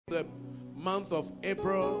month of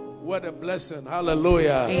April. What a blessing.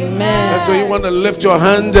 Hallelujah. Amen. And so you want to lift your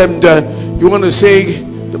hand and you want to say,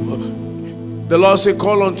 the Lord said,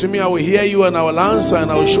 call unto me, I will hear you and I will answer and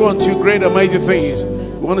I will show unto you great and mighty things.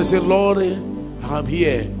 You want to say, Lord, I'm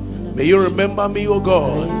here. May you remember me, O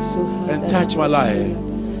God, and touch my life.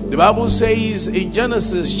 The Bible says in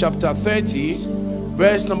Genesis chapter 30,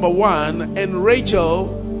 verse number 1, and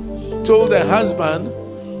Rachel told her husband,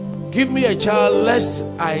 give me a child lest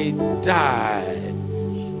I die.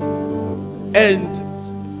 And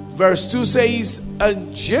verse 2 says,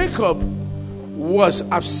 and Jacob was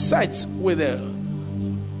upset with the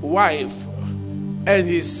wife, and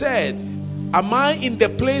he said, am I in the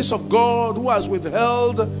place of God who has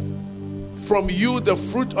withheld from you the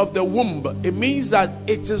fruit of the womb? It means that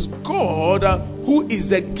it is God who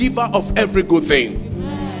is a giver of every good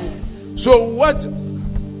thing. So what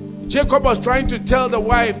Jacob was trying to tell the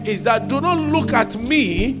wife is that do not look at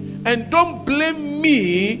me and don't blame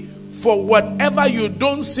me for whatever you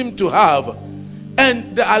don't seem to have.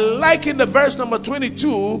 And I like in the verse number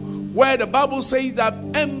 22 where the Bible says that,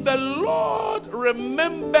 and the Lord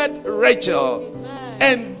remembered Rachel,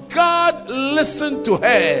 and God listened to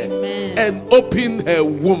her and opened her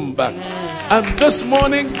womb. And this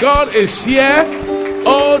morning God is here,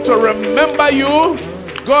 to remember you.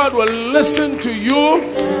 God will listen to you,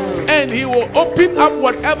 and He will open up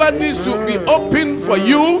whatever needs to be opened for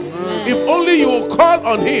you, if only you will call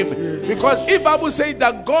on Him. Because if Bible says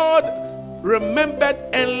that God remembered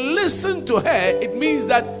and listened to her, it means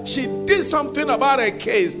that she did something about her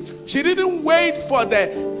case. She didn't wait for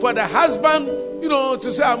the husband,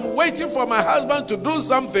 to say, I'm waiting for my husband to do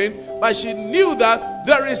something, but she knew that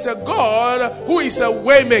there is a God who is a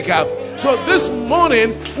way maker. So this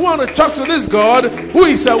morning we want to talk to this God who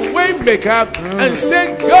is a way maker and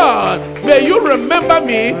say, God, may you remember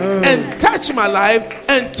me and touch my life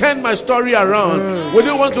and turn my story around. We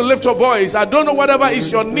don't want to lift your voice. I don't know whatever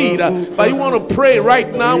is your need, but you want to pray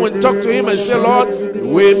right now and talk to Him and say, Lord,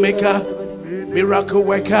 way maker, miracle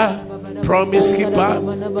worker, promise keeper,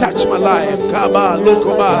 touch my life. Kaba,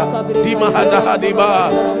 Lokoba, Dima Hada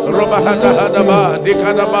Hadiba, Roba Hada Hadaba,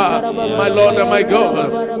 Dekadaba, my Lord and my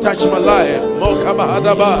God, touch my life. Mokaba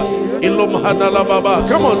Hadaba, Ilum Hadala Baba.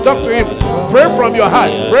 Come on, talk to Him. Pray from your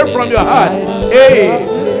heart. Pray from your heart. Hey,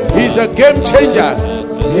 He's a game changer.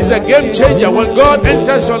 He's a game changer. When God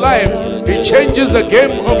enters your life, He changes the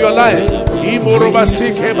game of your life.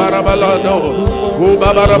 Imorobasike barabalado,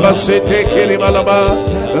 Kubabarabasete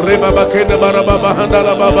Kiribalaba, Rebabakenda Barababa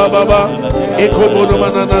Handala Baba Baba,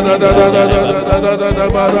 Ekobonomana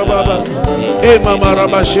Baba,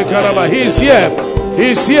 Emamarabashikaraba. He's here.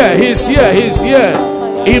 He's here. He's here. He's here.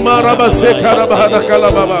 Imarabasekarabahana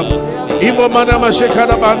Kalababa, Imomana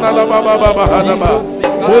Shekarabana Baba Baba Hanaba.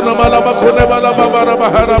 Kunamalaba Kunabalaba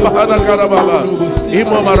Barabahara Bahana Karababa,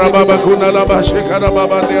 Imomarababa Kunalaba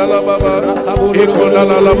Shekarababa Nealababa,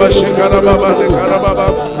 Ekonalaba Shekarababa Nekarababa,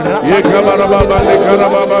 Yekabarababa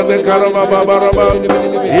Nekarababa Nekarababa,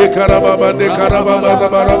 Yekarababa Nekarababa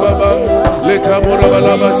Barababa,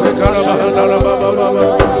 Lekamurabalaba Sekarabahana Baba,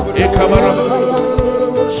 Ekabaraba.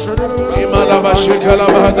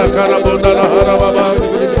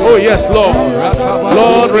 Oh yes, Lord.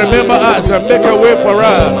 Lord, remember us and make a way for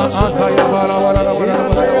us.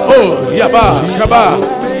 Oh, Yaba, Kaba,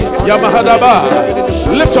 Yamahadaba.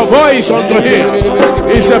 Lift your voice unto Him.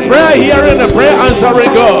 It's a prayer hearing, a prayer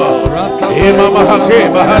answering God.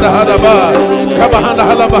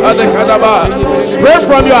 Pray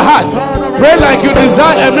from your heart. Pray like you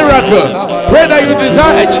desire a miracle. Pray that you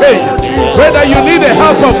desire a change. Pray that you need the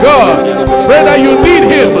help of God. Pray that you need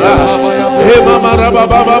Him.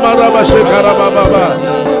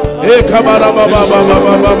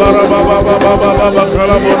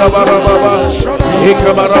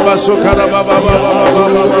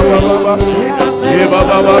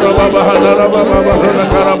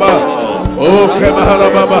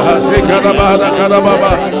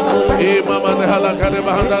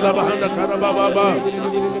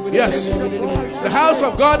 Yes, the house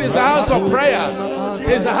of God is a house of prayer.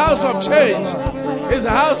 It's a house of change. It's a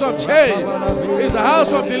house of change. It's a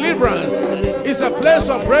house of deliverance. It's a place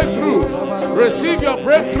of breakthrough. Receive your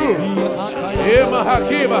breakthrough.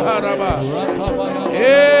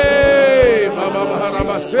 Hey, Mama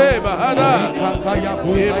Maharaba, say Bahada.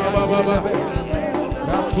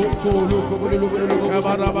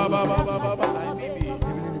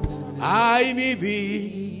 I need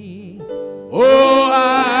thee. Oh,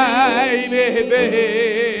 I need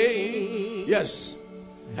thee. Yes.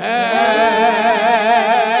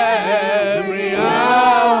 Every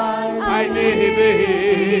hour I need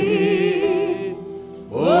thee.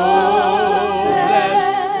 Oh,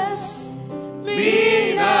 bless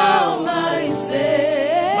me now, my Savior.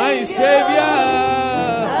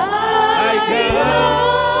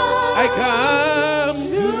 I come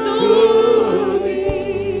to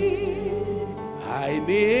thee. I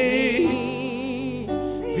need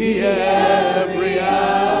thee every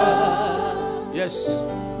hour. Yes.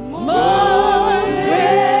 Most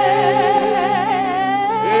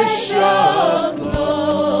gracious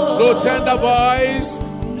Lord. No tender voice.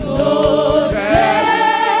 No tender.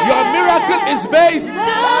 Your miracle is based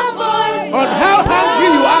on how hungry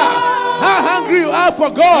you are. How hungry you are for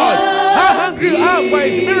God. How hungry you are for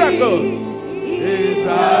His miracle.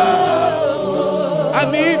 I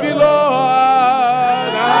need thee, Lord.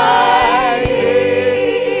 I need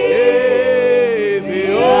thee,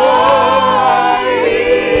 oh, I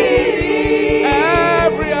need thee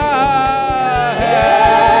every hour.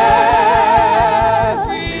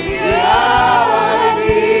 Every hour I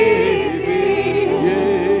need thee.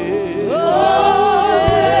 Yeah. Oh,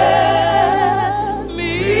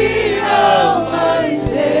 me now, my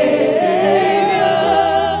Savior.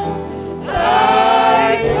 I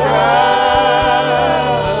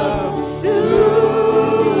come to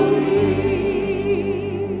thee.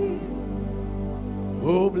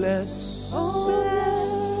 Oh, bless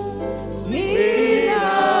me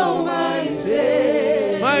now, my Savior.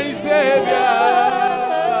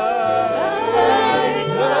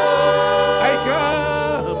 I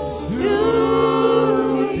come to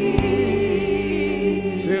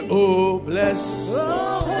thee. Say, oh, bless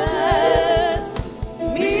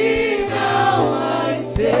me now, my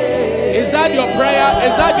Savior. Is that your prayer?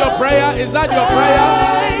 Is that your prayer? Is that your prayer?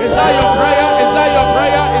 Is that your prayer? Is that your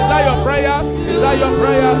prayer? Is that your prayer? Is that your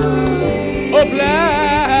prayer? Oh,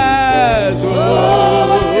 bless. Oh,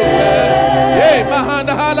 hey,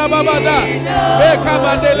 Mahanda Hala Babada. Hey,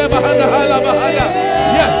 Kabandele Mahanda Hala Bahada.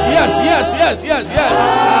 Yes, yes, yes, yes, yes, yes.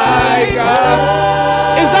 I can.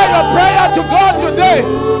 Is that your prayer to God today?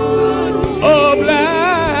 Oh,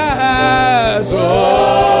 bless. Oh,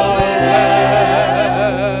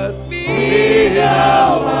 bless me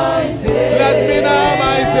now, my Savior. Bless me now,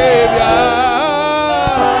 my Savior.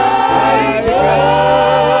 I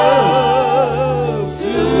come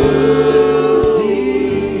to thee.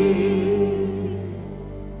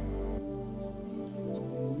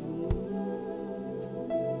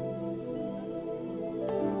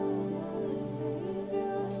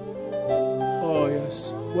 Oh,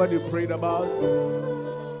 yes. What you prayed about,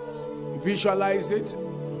 visualize it,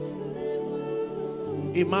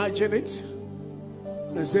 imagine it,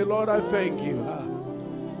 and say, Lord, I thank you.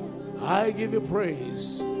 I give you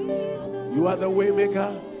praise. You are the way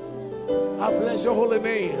maker. I bless your holy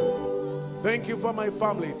name. Thank you for my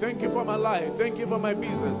family. Thank you for my life. Thank you for my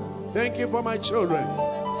business. Thank you for my children.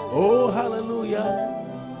 Oh, hallelujah.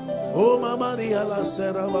 Oh, mama ni ala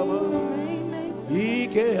sera mama.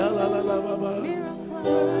 Ike ala la la baba.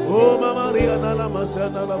 Oh, mama ni ala la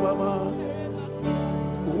masana la mama.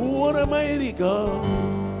 What a mighty God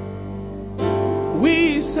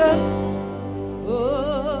we serve.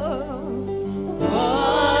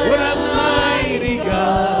 What a mighty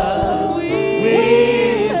God we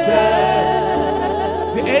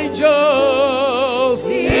serve. The angels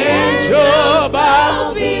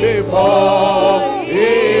bow before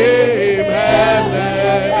Him and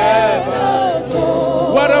ever.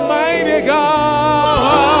 What a mighty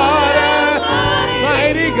God,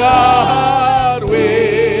 mighty God we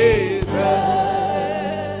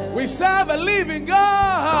serve. We serve a living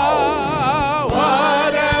God.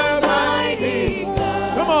 What a mighty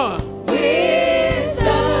God. Come on.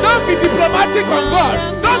 Don't be diplomatic on God.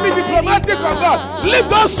 Don't be diplomatic on God. Lift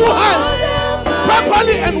those two hands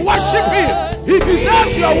properly and worship Him. He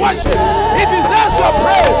deserves your worship. He deserves your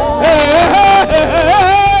praise. Hey, hey, hey, hey,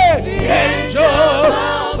 hey. Angels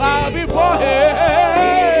bow before Him.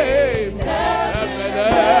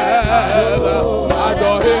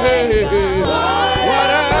 Adore Him. What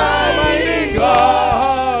a mighty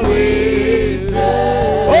God we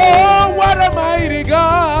serve. Oh, what a mighty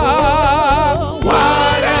God.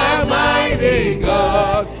 What a mighty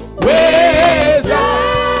God we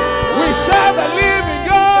serve. We serve a living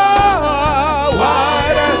God.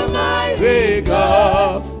 What a mighty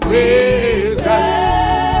God we serve.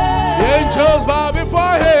 The angels bow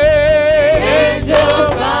before Him.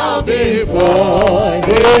 Angels bow before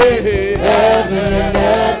Him. Heaven and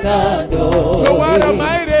earth adore. So what a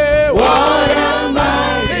mighty, what a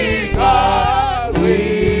mighty God we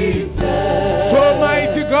serve. So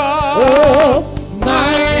mighty God, oh,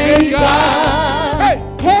 mighty God. Hey,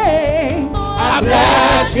 hey, I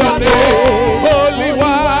bless your name, Holy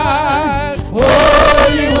One,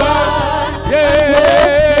 Holy One.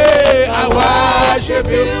 Yeah, I worship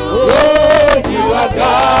you, Holy are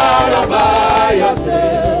God all by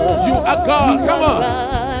yourself. You are God. Come on.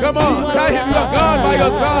 Come on. Tell him you are God by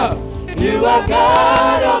yourself. You are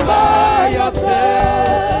God all by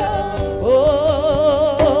yourself.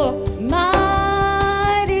 Oh,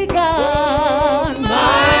 mighty God.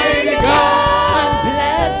 Mighty God. I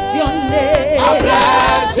bless your name. I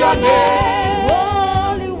bless your name.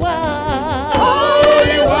 Holy One.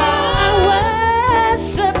 Holy One. I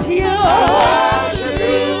worship you. I worship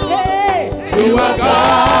you. Hey. You are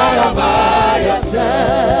God all by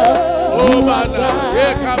yourself. Oh, man.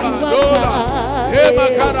 Hey, come on. Hey,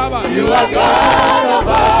 Makaraba. You are God all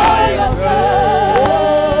by yourself.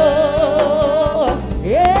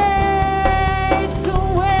 Age to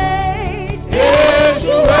age. Age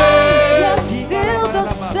to age. You're still the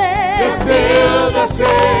same. You're still the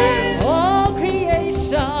same. All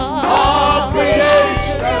creation. All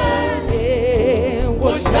creation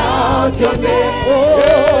will shout your name.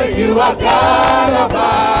 Yeah, you are God all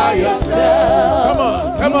by yourself. Come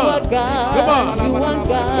on, come on, come on. You are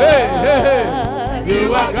God. Hey, hey, hey.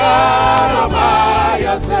 You are God all by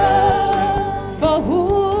yourself. For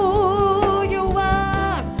who you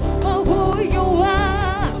are, for who you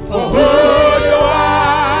are, For who you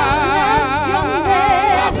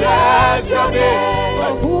are, bless your name.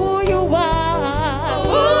 for who you are,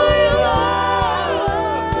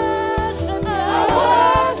 I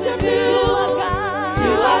worship you.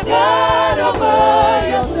 You are God all by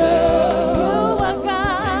yourself. You are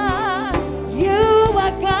God.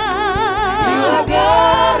 You are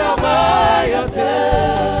God all by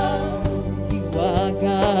yourself. You are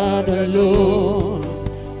God alone.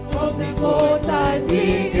 From before time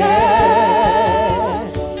began,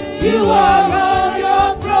 you are on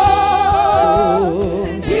your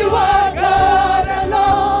throne. You are God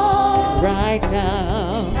alone. Right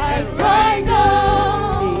now, and right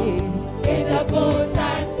now, in the good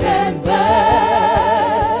times and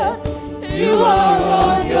bad, you are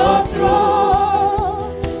on your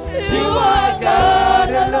throne. You are God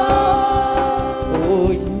alone.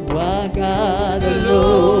 Oh, you are God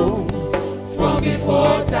alone. From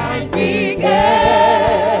before time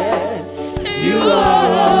began, you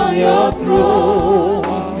are on your throne.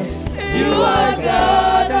 You are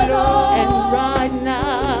God alone.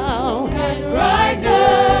 And right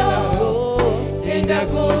now, in the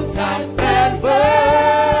good times and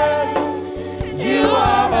bad, you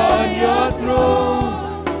are on your throne.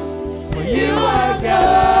 You are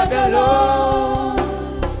God alone.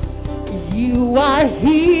 You are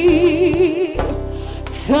here,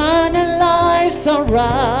 turning lives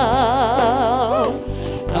around.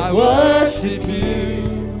 I worship you.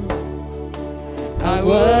 I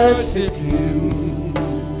worship you.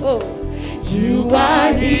 Oh, you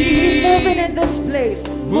are here, moving in this place,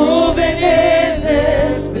 moving in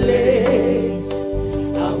this place.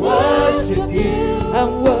 I worship you. I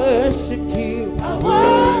worship you. I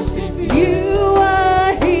worship you. You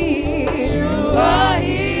are here. You are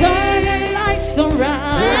here. Turning lives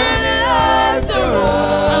around. Turning lives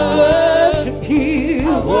around. I worship you.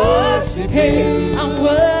 I worship you. I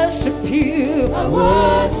worship you. I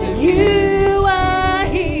worship you. You are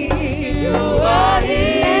here. You are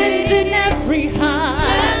here. And in every heart.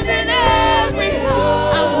 And in every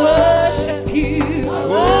heart. I worship you. I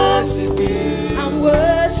worship you. I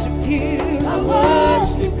worship you. I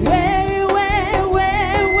worship you.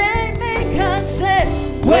 Waymaker, say,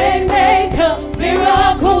 Waymaker,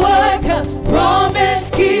 miracle worker, promise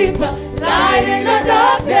keeper, light in the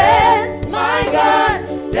darkness. My God,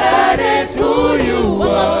 that is who you are.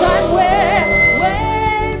 One more time,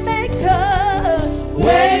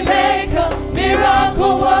 Waymaker,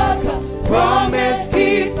 miracle worker, promise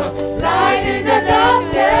keeper, light in the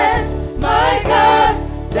darkness. My God,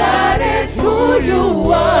 that is who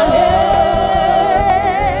you are.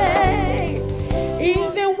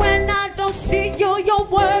 Even when I don't see you, you're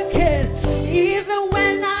working. Even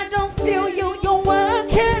when I don't feel you, you're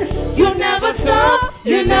working. You never stop.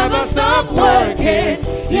 You never stop working.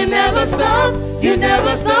 You never stop. You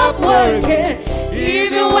never stop working.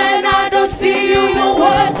 Even when I don't see you, you're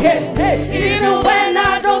working. Even when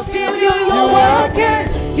I don't feel you, you're working.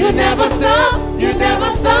 You never stop. You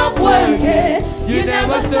never stop working. You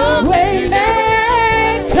never stop.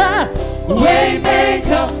 Waymaker,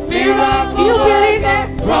 Waymaker, miracle you believe it?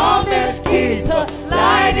 Promise keeper,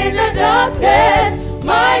 light in the darkness.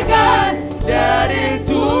 My God, that is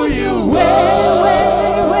who you are.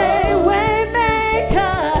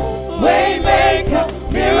 Waymaker,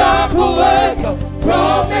 miracle worker,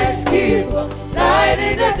 promise keeper, light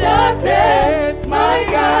in the darkness. My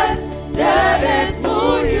God, that is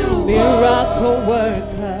who you are. Miracle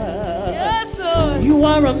worker. Yes, Lord. You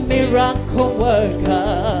are a miracle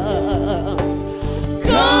worker.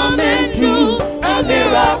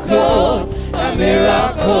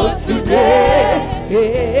 miracle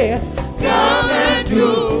today. Come and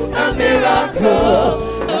do a miracle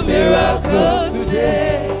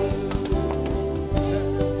today.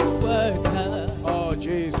 Oh,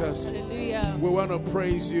 Jesus. Hallelujah. We want to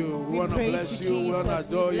praise you. We want to bless you. We want to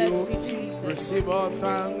adore you. Receive all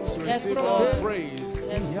thanks. Receive all praise.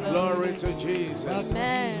 Glory to Jesus.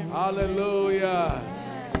 Amen. Hallelujah.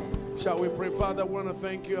 Shall we pray? Father, we want to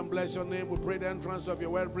thank you and bless your name. We pray the entrance of your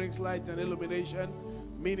word brings light and illumination.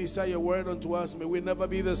 Minister your word unto us. May we never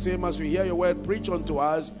be the same as we hear your word preach unto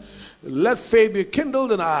us. Let faith be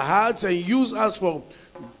kindled in our hearts and use us for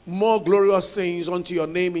more glorious things unto your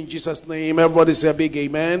name in Jesus' name. Everybody say a big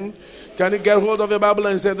amen. Can you get hold of your Bible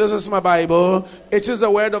and say, this is my Bible. It is the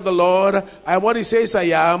word of the Lord. I am what he says I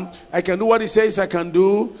am. I can do what he says I can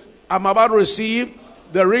do. I'm about to receive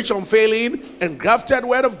the rich, unfailing, and grafted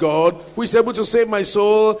word of God, who is able to save my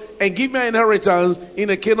soul and give me an inheritance in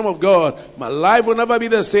the kingdom of God. My life will never be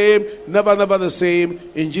the same, never the same.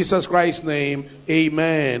 In Jesus Christ's name,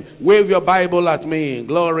 amen. Wave your Bible at me.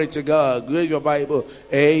 Glory to God. Wave your Bible.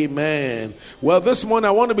 Amen. Well, this morning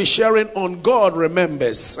I want to be sharing on God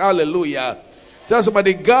remembers. Hallelujah. Tell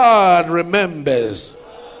somebody, God remembers.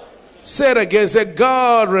 Say it again. Say,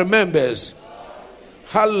 God remembers.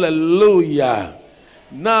 Hallelujah.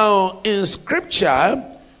 Now, in scripture,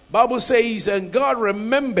 Bible says, and God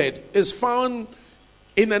remembered is found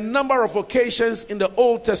in a number of occasions in the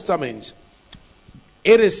Old Testament.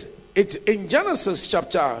 It in Genesis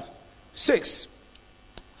chapter 6,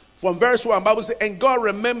 from verse 1, Bible says, and God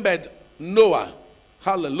remembered Noah.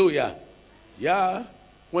 Hallelujah. Yeah.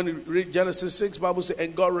 When you read Genesis 6, Bible says,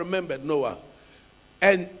 and God remembered Noah.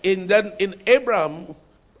 And in Abraham,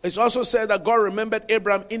 it's also said that God remembered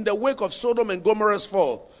Abraham in the wake of Sodom and Gomorrah's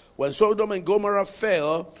fall. When Sodom and Gomorrah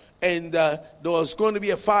fell and there was going to be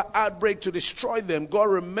a fire outbreak to destroy them, God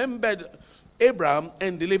remembered Abraham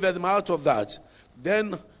and delivered them out of that.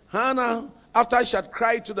 Then Hannah, after she had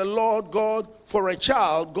cried to the Lord God for a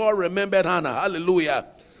child, God remembered Hannah. Hallelujah.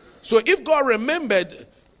 So if God remembered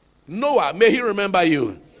Noah, may he remember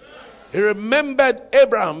you. He remembered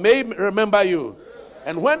Abraham, may he remember you.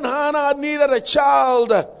 And when Hannah needed a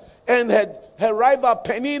child and her rival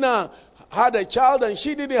Peninnah had a child and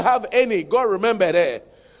she didn't have any, God remembered her.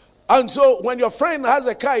 And so when your friend has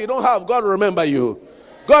a car you don't have, God remember you.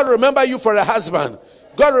 God remember you for the husband.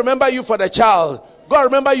 God remember you for the child. God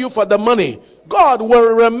remember you for the money. God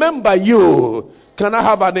will remember you. Can I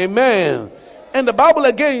have an amen? And the Bible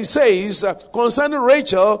again says concerning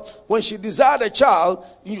Rachel, when she desired a child,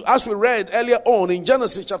 as we read earlier on in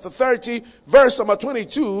Genesis chapter 30, verse number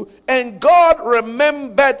 22, and God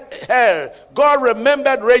remembered her. God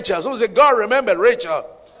remembered Rachel. So say, God remembered Rachel.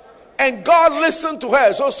 And God listened to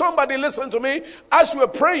her. So somebody listen to me. As we're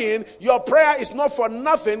praying, your prayer is not for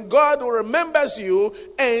nothing. God remembers you.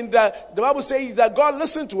 And the Bible says that God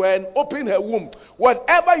listened to her and opened her womb.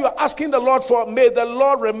 Whatever you're asking the Lord for, may the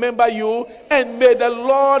Lord remember you. And may the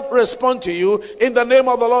Lord respond to you in the name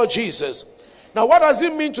of the Lord Jesus. Now, what does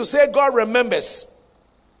it mean to say God remembers?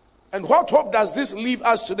 And what hope does this leave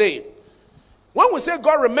us today? When we say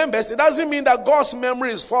God remembers, it doesn't mean that God's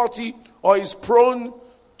memory is faulty or is prone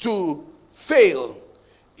to fail.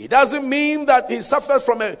 It doesn't mean that he suffers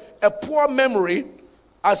from a poor memory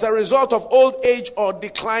as a result of old age or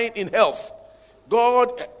decline in health. God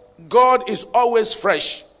is always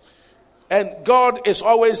fresh. And God is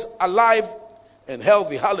always alive and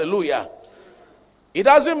healthy. Hallelujah. It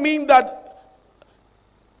doesn't mean that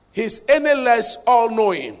he's any less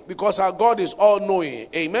all-knowing, because our God is all-knowing.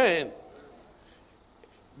 Amen.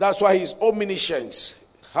 That's why he's omniscient.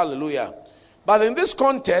 Hallelujah. But in this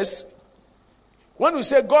context, when we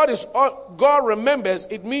say God remembers,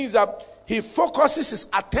 it means that he focuses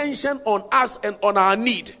his attention on us and on our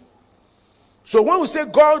need. So when we say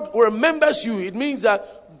God remembers you, it means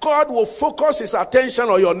that God will focus his attention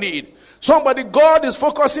on your need. Somebody, God is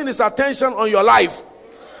focusing his attention on your life.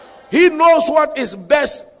 He knows what is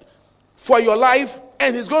best for your life,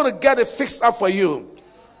 and he's going to get it fixed up for you.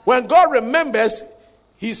 When God remembers,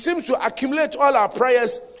 he seems to accumulate all our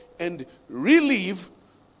prayers and relieve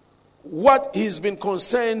what he's been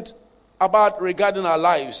concerned about regarding our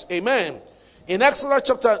lives. Amen. In Exodus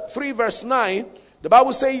chapter 3 verse 9, the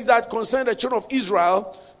Bible says that concerning the children of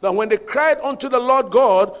Israel, that when they cried unto the Lord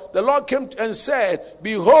God, the Lord came and said,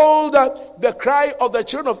 behold, the cry of the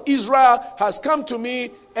children of Israel has come to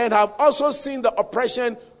me, and have also seen the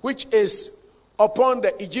oppression which is upon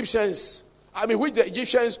the Egyptians. Which the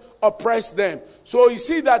Egyptians oppressed them. So you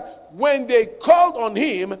see that when they called on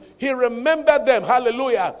him, he remembered them.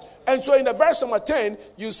 Hallelujah. And so in the verse number 10,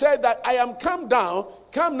 you said that I am come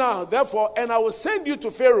now, therefore, and I will send you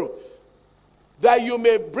to Pharaoh, that you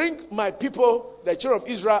may bring my people, the children of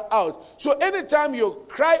Israel, out. So anytime you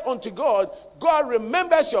cry unto God, God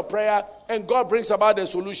remembers your prayer and God brings about the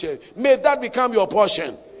solution. May that become your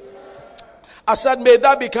portion. I said, may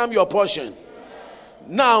that become your portion.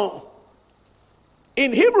 Now,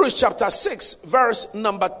 in Hebrews chapter 6, verse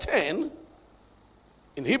number 10,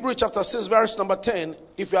 in Hebrews chapter 6, verse number 10,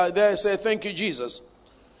 if you are there, say, thank you, Jesus.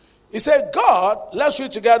 He said, God, let's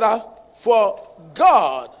read together, for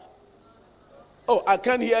God. Oh, I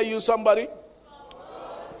can't hear you, somebody.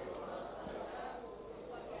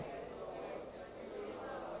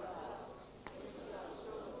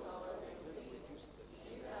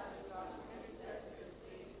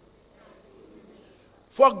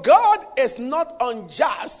 For God is not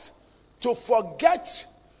unjust to forget.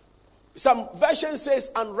 Some version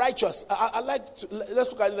says unrighteous. I like to,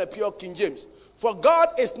 let's look at it in a pure King James. For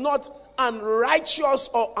God is not unrighteous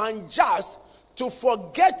or unjust to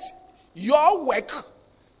forget your work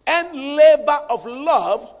and labor of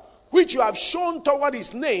love which you have shown toward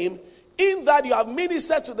his name, in that you have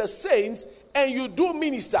ministered to the saints and you do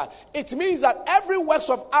minister. It means that every works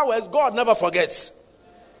of ours God never forgets.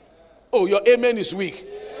 Oh, your amen is weak.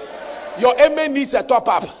 Your amen needs a top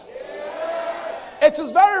up. It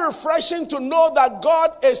is very refreshing to know that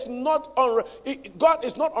God is not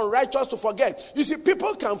unrighteous to forget. You see,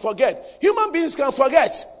 people can forget. Human beings can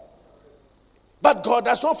forget. But God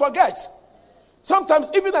does not forget.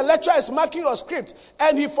 Sometimes even a lecturer is marking your script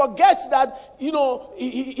and he forgets that, he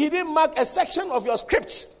didn't mark a section of your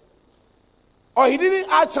script. Or he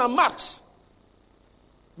didn't add some marks.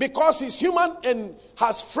 Because he's human and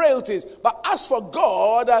has frailties. But as for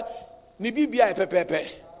God, that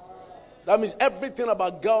means everything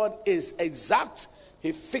about God is exact.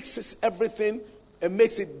 He fixes everything and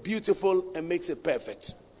makes it beautiful and makes it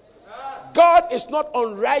perfect. God is not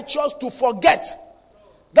unrighteous to forget.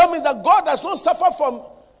 That means that God does not suffer from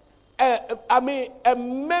a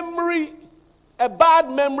bad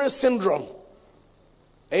memory syndrome.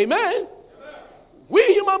 Amen. We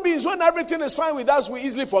human beings, when everything is fine with us, we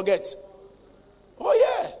easily forget. Oh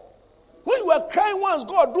yeah. When you were crying once,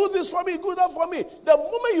 God, do this for me, do that for me. The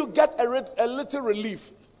moment you get a little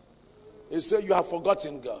relief, you say you have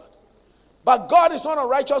forgotten God. But God is not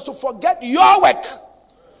unrighteous to forget your work.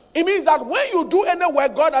 It means that when you do any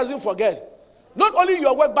work, God doesn't forget. Not only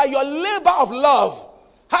your work, but your labor of love.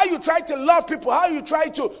 How you try to love people, how you try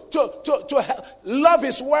to love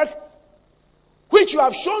his work, which you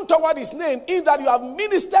have shown toward his name, in that you have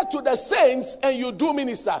ministered to the saints and you do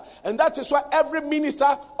minister. And that is why every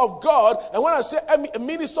minister of God, and when I say a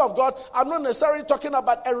minister of God, I'm not necessarily talking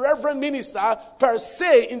about a reverend minister per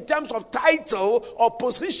se in terms of title or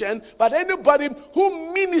position, but anybody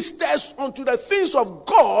who ministers unto the things of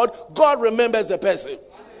God, God remembers the person.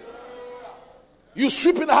 You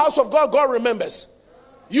sweep in the house of God, God remembers.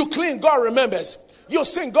 You clean, God remembers. You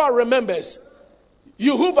sing, God remembers.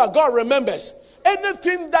 You hoover, God remembers.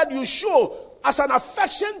 Anything that you show as an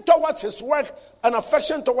affection towards his work, an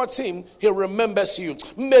affection towards him, he remembers you.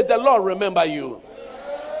 May the Lord remember you.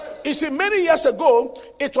 You see, many years ago,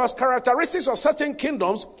 it was characteristics of certain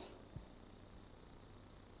kingdoms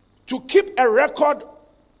to keep a record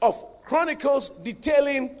of chronicles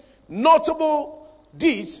detailing notable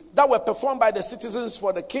deeds that were performed by the citizens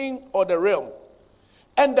for the king or the realm.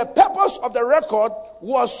 And the purpose of the record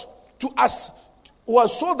was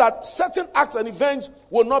so that certain acts and events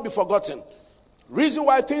will not be forgotten. Reason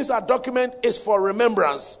why things are documented is for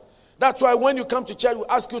remembrance. That's why when you come to church, we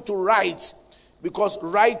ask you to write, because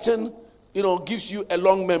writing, gives you a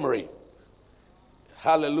long memory.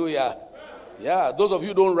 Hallelujah. Yeah, those of you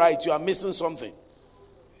who don't write, you are missing something.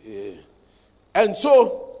 Yeah. And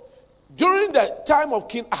so, during the time of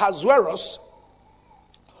King Ahasuerus,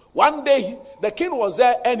 one day the king was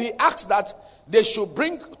there and he asked that they should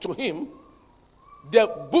bring to him the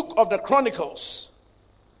book of the Chronicles.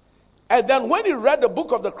 And then when he read the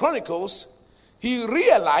book of the Chronicles, he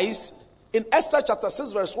realized in Esther chapter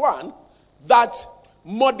 6 verse 1 that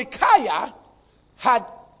Mordecai had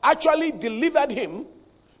actually delivered him,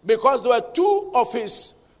 because there were two of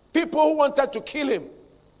his people who wanted to kill him.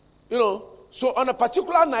 So on a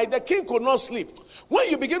particular night, the king could not sleep. When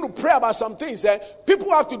you begin to pray about some things,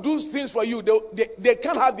 people have to do things for you. They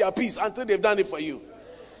can't have their peace until they've done it for you.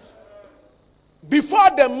 Before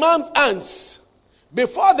the month ends,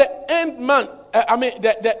 before the end month,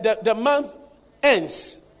 the month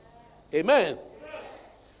ends. Amen.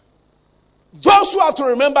 Those who have to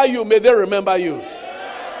remember you, may they remember you.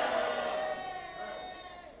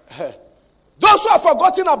 Those who have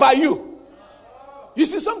forgotten about you. You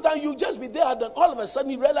see, sometimes you just be there and then all of a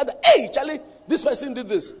sudden you realize that, hey, Charlie, this person did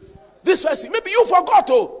this. This person, maybe you forgot,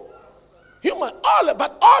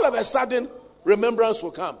 But all of a sudden, remembrance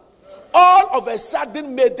will come. All of a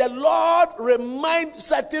sudden, may the Lord remind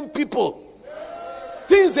certain people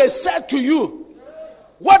things they said to you,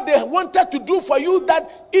 what they wanted to do for you,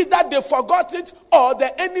 that either they forgot it or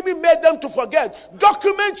the enemy made them to forget.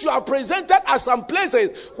 Documents you have presented at some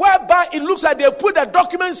places whereby it looks like they put the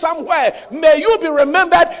document somewhere. May you be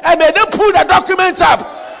remembered and may they pull the documents up.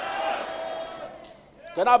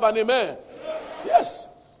 Can I have an amen? Yes.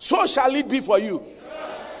 So shall it be for you.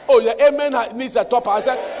 Oh, your amen needs a top. I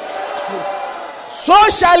said, so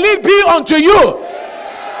shall it be unto you.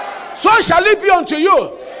 So shall it be unto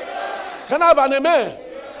you. Can I have an amen?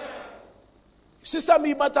 Sister,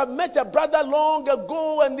 you might have met a brother long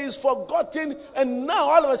ago and he's forgotten, and now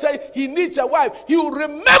all of a sudden he needs a wife. He will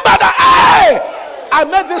remember that, hey, I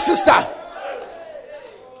met this sister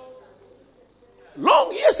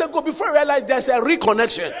long years ago before I realized there's a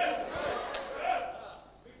reconnection.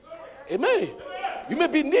 Amen. You may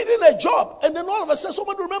be needing a job, and then all of a sudden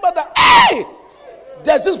someone remember that, hey,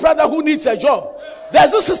 there's this brother who needs a job.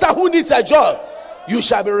 There's this sister who needs a job. You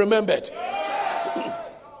shall be remembered.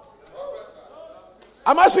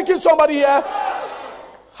 Am I speaking to somebody here?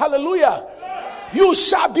 Hallelujah. You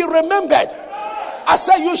shall be remembered. I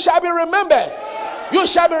said you shall be remembered. You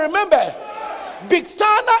shall be remembered.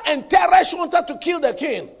 Bigthana and Teresh wanted to kill the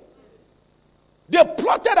king. They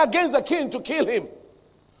plotted against the king to kill him.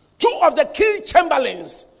 Two of the king's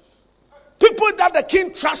chamberlains, people that the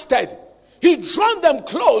king trusted, he drawn them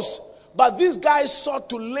close, but these guys sought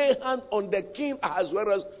to lay hand on the king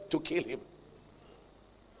Ahasuerus to kill him.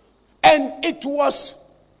 And it was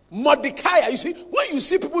Mordecai. You see, when you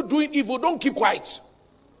see people doing evil, don't keep quiet.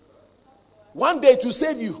 One day it will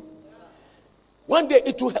save you. One day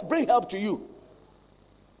it will bring help to you.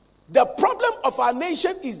 The problem of our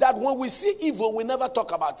nation is that when we see evil, we never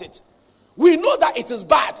talk about it. We know that it is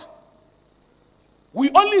bad. We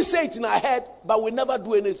only say it in our head, but we never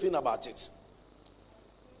do anything about it.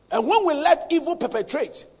 And when we let evil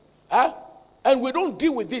perpetrate, and we don't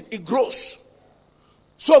deal with it, it grows.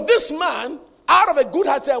 So this man, out of a good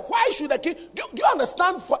heart, said, why should a king? Do you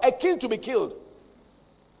understand for a king to be killed?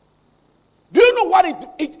 Do you know what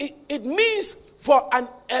it means for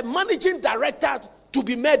a managing director to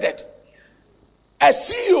be murdered? A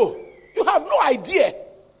CEO, you have no idea.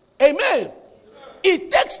 Amen.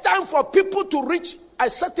 It takes time for people to reach a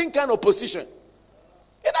certain kind of position.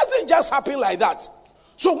 It doesn't just happen like that.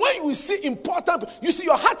 So when you see important, you see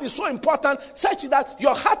your heart is so important such that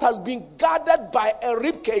your heart has been guarded by a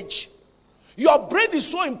rib cage. Your brain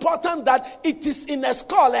is so important that it is in a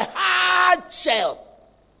skull, a hard shell.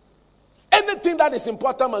 Anything that is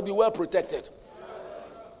important must be well protected.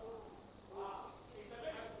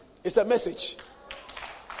 It's a message.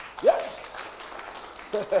 Yeah.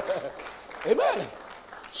 Amen.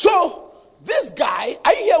 So this guy,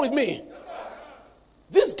 are you here with me?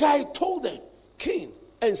 This guy told the king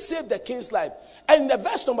and saved the king's life. And in the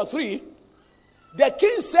verse number 3, the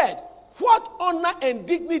king said, what honor and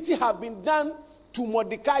dignity have been done to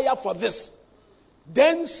Mordecai for this?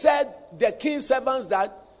 Then said the king's servants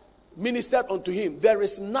that ministered unto him, there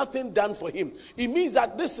is nothing done for him. It means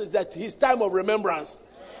that this is his time of remembrance.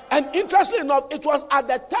 And interestingly enough, it was at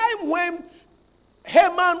the time when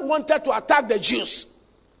Haman wanted to attack the Jews.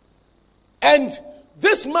 And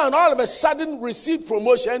this man all of a sudden received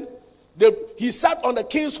promotion. He sat on the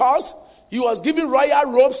king's horse. He was given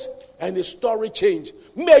royal robes, and his story changed.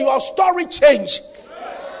 May your story change.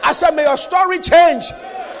 I said, may your story change.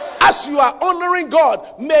 As you are honoring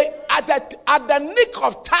God, may at the nick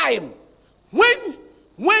of time, when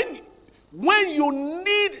you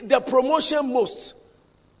need the promotion most,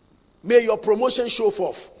 may your promotion show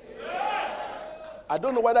forth. I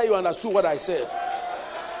don't know whether you understood what I said.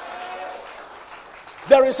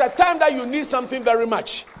 There is a time that you need something very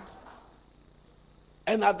much.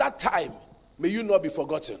 And at that time, may you not be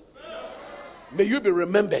forgotten. May you be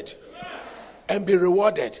remembered and be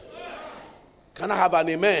rewarded. Can I have an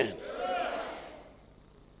amen?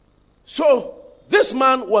 So, this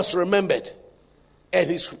man was remembered and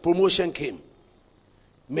his promotion came.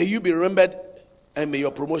 May you be remembered and may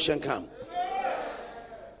your promotion come.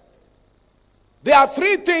 There are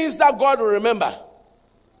 3 things that God will remember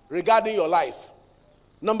regarding your life.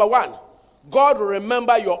 Number 1, God will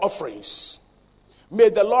remember your offerings. May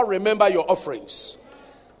the Lord remember your offerings.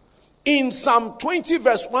 In Psalm 20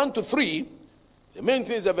 verse 1 to 3, the main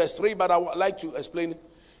thing is verse 3, but I would like to explain it.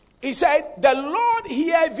 He said, the Lord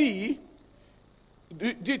hear thee,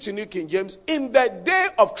 do it in New King James, in the day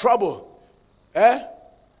of trouble. May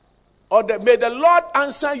the Lord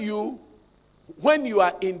answer you when you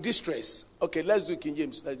are in distress. Okay, let's do King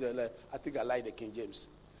James. I think I like the King James.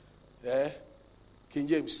 King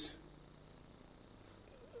James.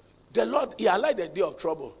 The Lord, I like the day of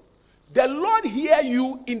trouble. The Lord hear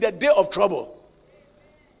you in the day of trouble.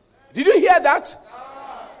 Did you hear that?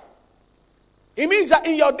 It means that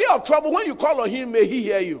in your day of trouble, when you call on him, may he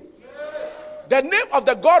hear you. The name of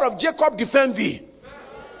the God of Jacob defend thee.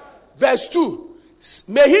 Verse 2.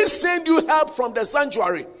 May he send you help from the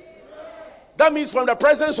sanctuary. That means from the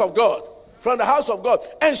presence of God, from the house of God,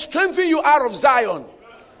 and strengthen you out of Zion.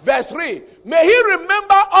 Verse 3. May he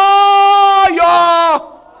remember all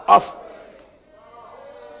your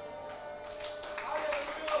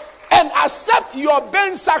and accept your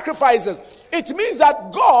burnt sacrifices. It means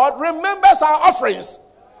that God remembers our offerings.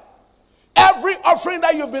 Every offering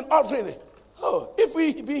that you've been offering. Oh, if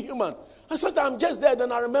we be human. And sometimes I'm just there,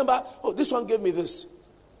 then I remember, oh, this one gave me this.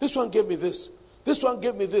 This one gave me this. This one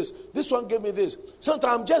gave me this. This one gave me this.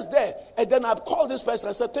 Sometimes I'm just there, and then I call this person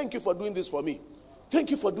and say, thank you for doing this for me.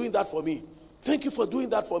 Thank you for doing that for me. Thank you for doing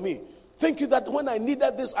that for me. Thank you that when I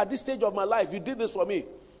needed this at this stage of my life, you did this for me.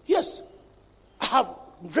 Yes. I have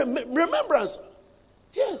remembrance.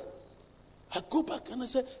 Yeah. I go back and I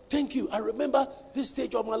say, thank you. I remember this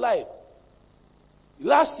stage of my life.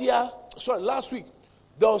 Last week,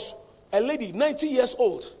 there was a lady, 90 years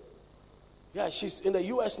old. Yeah, she's in the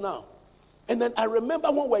U.S. now. And then I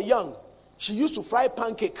remember when we were young, she used to fry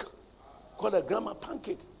pancake, called her grandma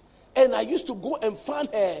pancake. And I used to go and find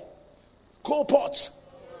her coal pots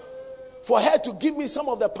for her to give me some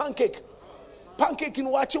of the pancake. Pancake in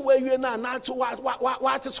watching where you are now, not to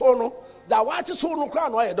what is on that what is on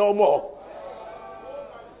crown or no more.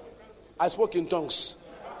 I spoke in tongues.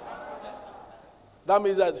 That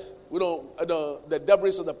means that the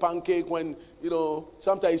debris of the pancake, when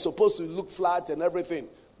sometimes it's supposed to look flat and everything,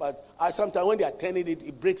 but sometimes when they are turning it,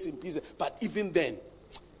 it breaks in pieces. But even then,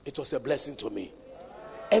 it was a blessing to me.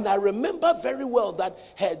 And I remember very well that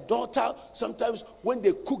her daughter, sometimes when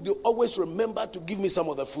they cook, they always remember to give me some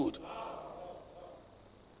of the food.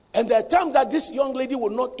 And there are times that this young lady will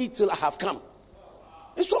not eat till I have come.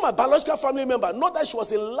 It's from my biological family member. Not that she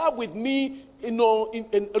was in love with me,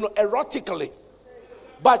 erotically.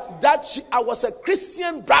 But that I was a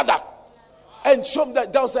Christian brother. And so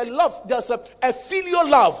that there was a love, there's a filial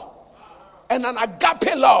love. And an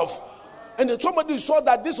agape love. And then somebody saw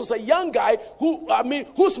that this was a young guy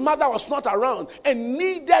whose mother was not around and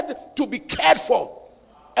needed to be cared for.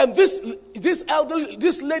 And this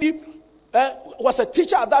lady was a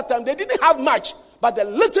teacher at that time. They didn't have much, but the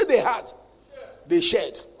little they had, they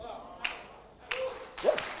shared.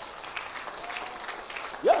 Yes.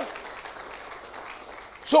 Yeah.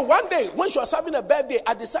 So one day, when she was having a birthday,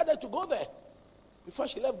 I decided to go there before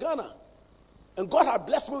she left Ghana. And God had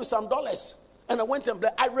blessed me with some dollars. And I went and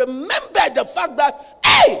blessed. I remembered the fact that,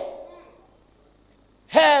 hey,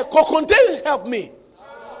 her Kokonte helped me.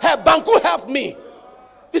 Her Banku helped me.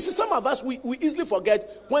 You see, some of us, we easily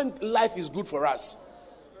forget when life is good for us.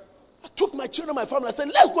 I took my children, my family, I said,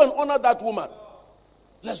 let's go and honor that woman.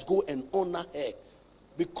 Let's go and honor her.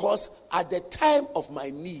 Because at the time of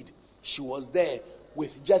my need, she was there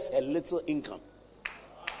with just a little income.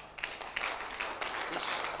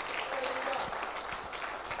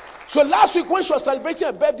 So last week when she was celebrating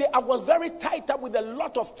her birthday, I was very tied up with a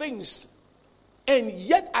lot of things. And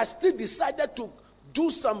yet I still decided to do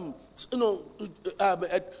some, some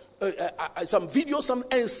videos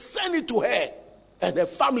and send it to her and her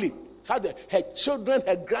family. Her children,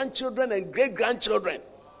 her grandchildren, and great-grandchildren.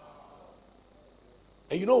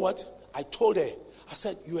 And you know what? I told her, I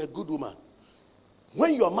said, you're a good woman.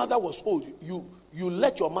 When your mother was old, you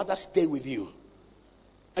let your mother stay with you.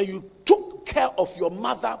 And you took care of your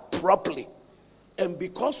mother properly. And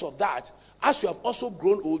because of that, as you have also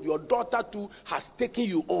grown old, your daughter too has taken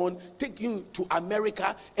you on, taking you to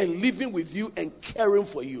America and living with you and caring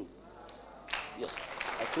for you. Yes,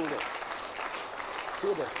 I told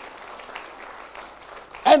her.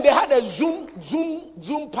 And they had a Zoom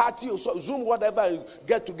party or so, Zoom whatever,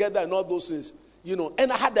 get together and all those things,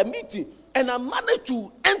 And I had a meeting, and I managed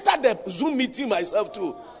to enter the Zoom meeting myself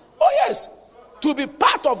too. Oh yes, to be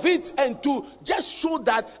part of it and to just show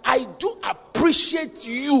that I do appreciate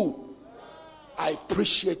you. I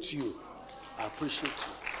appreciate you. I appreciate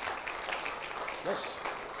you. Yes.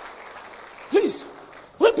 Please,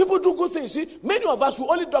 when people do good things, see, many of us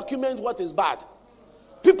will only document what is bad.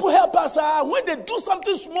 People help us. When they do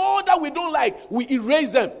something small that we don't like, we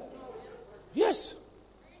erase them. Yes.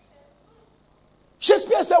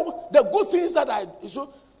 Shakespeare said, the good things that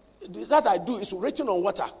I do is written on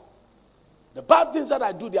water. The bad things that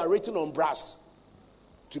I do, they are written on brass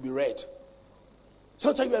to be read.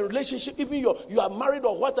 Sometimes you're in a relationship, even you are married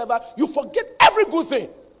or whatever, you forget every good thing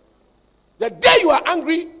The day you are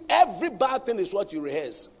angry, every bad thing is what you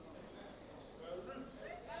rehearse.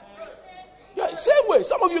 Yeah, same way.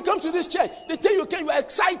 Some of you come to this church, the day you came, you are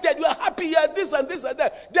excited, you are happy, you are this and this and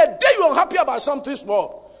that. The day you are happy about something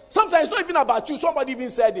small, sometimes it's not even about you, somebody even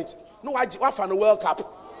said it. No, I found a World Cup.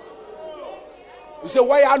 You say,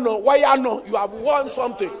 why you know? You have won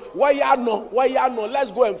something. Why you know?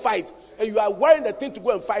 Let's go and fight. And you are wearing the thing to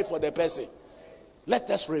go and fight for the person. Let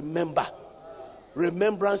us remember.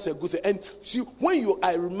 Remembrance is a good thing. And see, when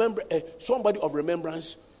I remember somebody of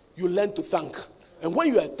remembrance, you learn to thank. And when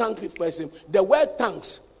you are a thankful person, the word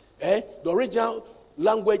thanks, the original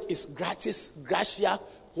language is gratis, gratia,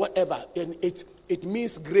 whatever. And it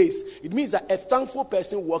means grace. It means that a thankful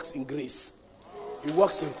person walks in grace. He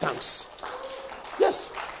walks in thanks.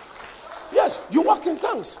 Yes, you walk in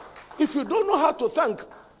thanks. If you don't know how to thank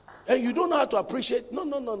and you don't know how to appreciate,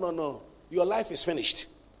 no. Your life is finished.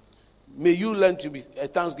 May you learn to be a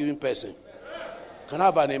thanksgiving person. Can I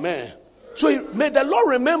have an amen? So may the Lord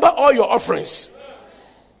remember all your offerings.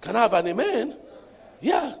 Can I have an amen?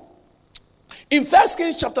 Yeah. In 1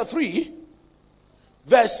 Kings chapter 3,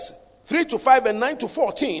 verse 3 to 5 and 9 to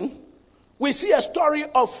 14, we see a story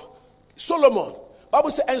of Solomon.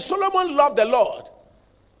 Bible says, and Solomon loved the Lord.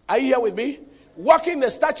 Are you here with me? Walking the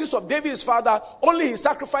statutes of David his father, only he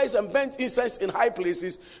sacrificed and burnt incense in high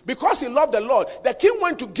places. Because he loved the Lord, the king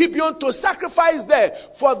went to Gibeon to sacrifice there.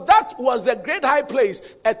 For that was a great high place.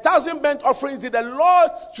 1,000 burnt offerings did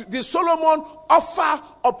did Solomon offer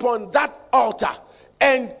upon that altar.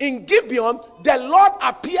 And in Gibeon, the Lord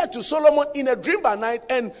appeared to Solomon in a dream by night.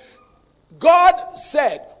 And God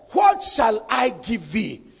said, what shall I give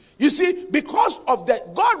thee? You see, because of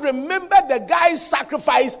that, God remembered the guy's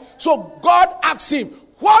sacrifice. So God asked him,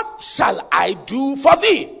 what shall I do for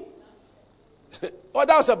thee? Oh,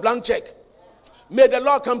 that was a blank check. May the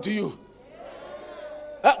Lord come to you.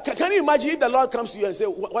 Can you imagine if the Lord comes to you and say,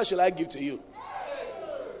 what shall I give to you?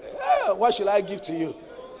 What shall I give to you?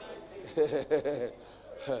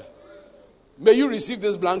 May you receive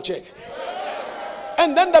this blank check.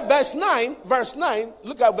 And then the verse 9,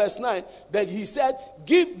 look at verse 9, that he said,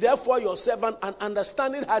 give therefore your servant an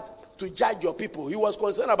understanding heart to judge your people. He was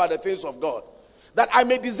concerned about the things of God. That I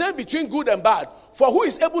may discern between good and bad. For who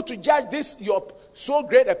is able to judge this, your so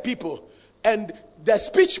great a people? And the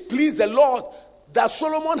speech pleased the Lord that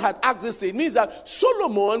Solomon had asked this thing. It means that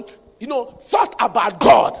Solomon, thought about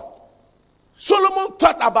God. Solomon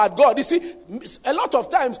thought about God. You see, a lot of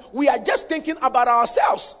times we are just thinking about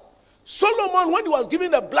ourselves. Solomon, when he was giving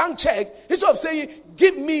the blank check, instead of saying,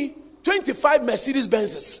 give me 25 Mercedes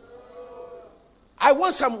Benzes, I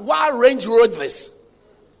want some wild Range Rovers,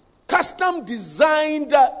 custom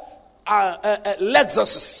designed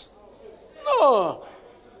Lexuses. No.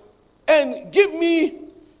 And give me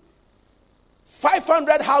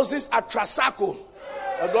 500 houses at Trasaco.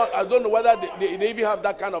 I don't know whether they even have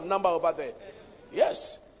that kind of number over there.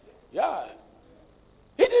 Yes. Yeah.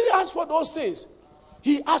 He didn't ask for those things.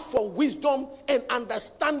 He asked for wisdom and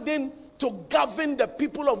understanding to govern the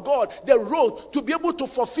people of God, the road, to be able to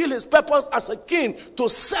fulfill his purpose as a king, to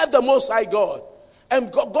serve the Most High God.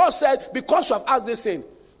 And God said, because you have asked this thing,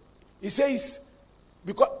 he says,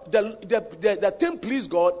 because the thing pleased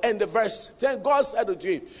God, and the verse 10, God said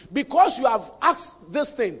to him, because you have asked this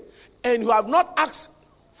thing, and you have not asked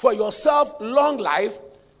for yourself long life,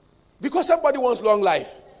 because somebody wants long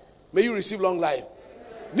life, may you receive long life.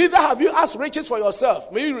 Neither have you asked riches for yourself.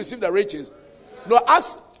 May you receive the riches. Nor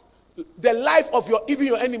ask the life of even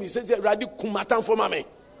your enemies. Say,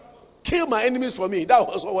 kill my enemies for me. That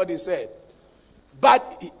was what he said.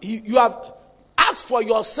 But you have asked for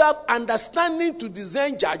yourself understanding to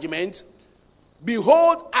discern judgment.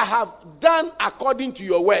 Behold, I have done according to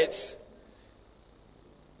your words.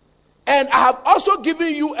 And I have also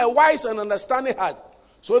given you a wise and understanding heart,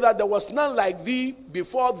 so that there was none like thee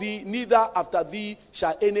before thee, neither after thee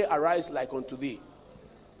shall any arise like unto thee.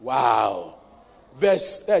 Wow.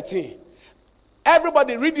 Verse 13.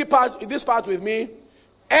 Everybody read this part with me.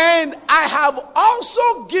 And I have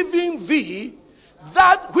also given thee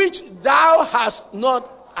that which thou hast not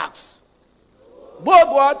asked. Both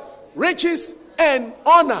what? Riches and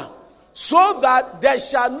honor. So that there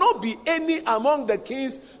shall not be any among the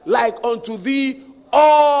kings like unto thee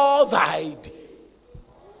all thy days.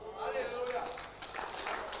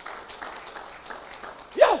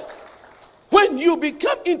 Yeah. When you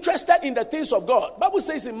become interested in the things of God, Bible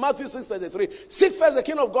says in Matthew 6:33, seek first the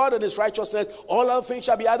kingdom of God and his righteousness, all other things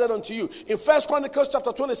shall be added unto you. In 1 Chronicles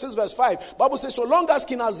chapter 26 verse 5, Bible says, so long as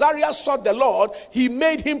King Azariah sought the Lord, he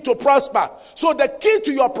made him to prosper. So the key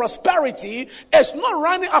to your prosperity is not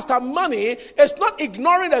running after money, it's not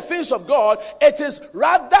ignoring the things of God, it is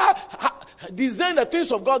rather Discern the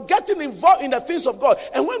things of God, getting involved in the things of God.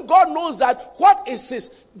 And when God knows that what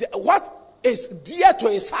is dear to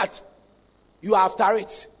his heart, you are after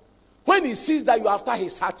it. When he sees that you are after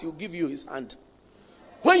his heart, he'll give you his hand.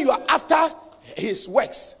 When you are after his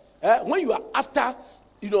works, when you are after,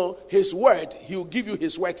 his word, he'll give you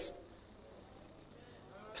his works.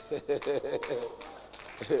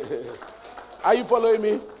 Are you following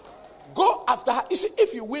me? Go after her. You see,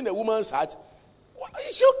 if you win a woman's heart,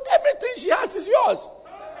 everything she has is yours.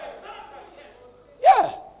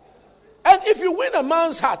 Yeah. And if you win a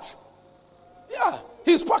man's heart,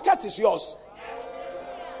 his pocket is yours.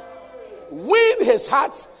 Win his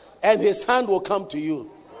heart and his hand will come to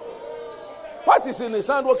you. What is in his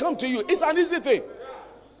hand will come to you. It's an easy thing.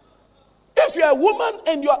 If you're a woman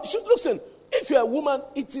and listen, if you're a woman,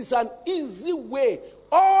 it is an easy way.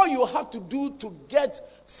 All you have to do to get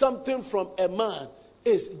something from a man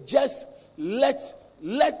is just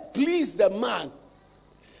please the man.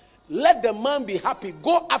 Let the man be happy.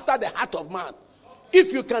 Go after the heart of man.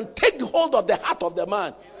 If you can take hold of the heart of the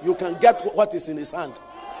man, you can get what is in his hand.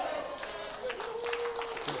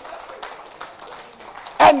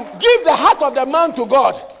 And give the heart of the man to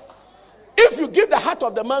God. If you give the heart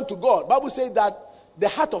of the man to God, Bible says that the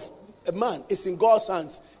heart of a man is in God's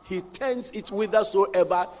hands. He turns it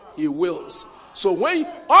whithersoever he wills. So when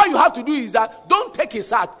all you have to do is that don't take his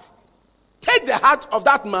heart. Take the heart of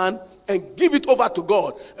that man and give it over to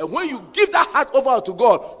God. And when you give that heart over to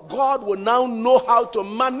God, God will now know how to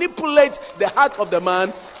manipulate the heart of the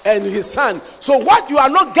man and his hand. So what you are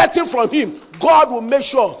not getting from him, God will make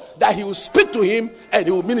sure that he will speak to him and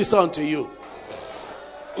he will minister unto you.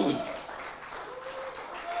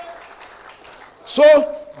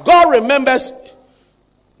 So God remembers,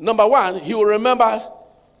 number one, he remembers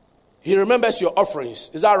your offerings.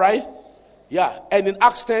 Is that right? Yeah. And in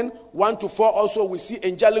Acts 10, 1-4 also we see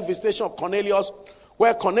angelic visitation of Cornelius,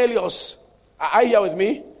 where Cornelius, are you here with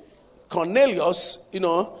me? Cornelius,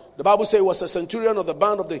 the Bible says he was a centurion of the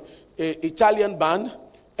band of the Italian band,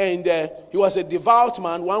 and he was a devout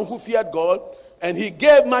man, one who feared God, and he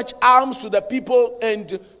gave much alms to the people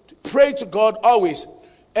and prayed to God always.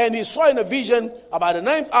 And he saw in a vision about the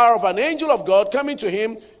 9th hour of an angel of God coming to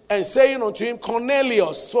him and saying unto him,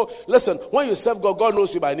 Cornelius. So listen, when you serve God, God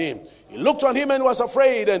knows you by name. He looked on him and was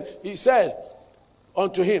afraid, and he said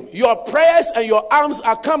unto him, your prayers and your alms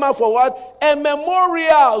are come out for what? A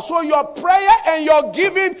memorial. So your prayer and your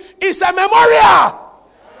giving is a memorial.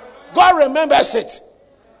 God remembers it.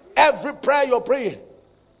 Every prayer you're praying.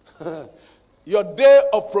 Your day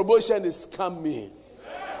of promotion is coming.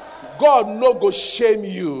 God no go shame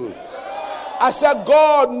you. I said,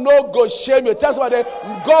 God no go shame you. Tell somebody,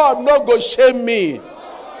 God no go shame me.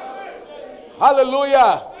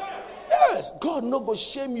 Hallelujah. Yes, God no go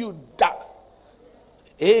shame you.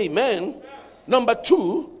 Amen. Number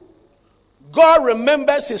 2, God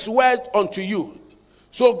remembers his word unto you.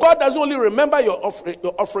 So God doesn't only remember your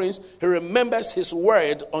offerings, he remembers his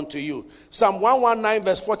word unto you. Psalm 119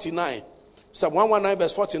 verse 49. Psalm 119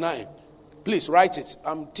 verse 49. Please write it.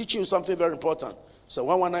 I'm teaching you something very important. Psalm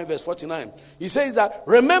 119 verse 49. He says that,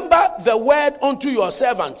 remember the word unto your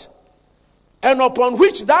servant, and upon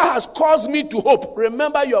which thou hast caused me to hope.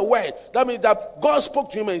 Remember your word. That means that God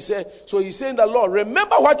spoke to him and he said, so he's saying that, Lord,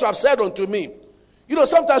 remember what you have said unto me.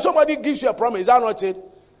 Sometimes somebody gives you a promise. Is that not it?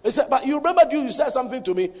 He said, but you remember you said something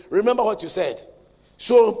to me. Remember what you said.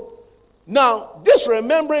 So now this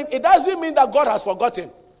remembering, it doesn't mean that God has forgotten.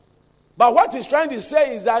 But what he's trying to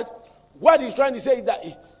say is that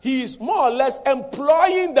he is more or less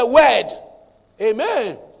employing the word.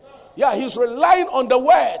 Amen. Yeah, he's relying on the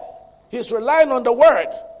word. He's relying on the word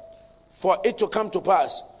for it to come to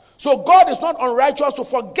pass. So God is not unrighteous to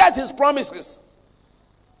forget his promises.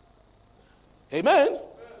 Amen.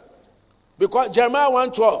 Because Jeremiah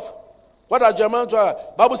 1:12. What does Jeremiah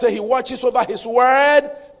 1:12? Bible says he watches over his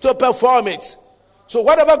word to perform it. So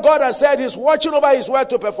whatever God has said, he's watching over his word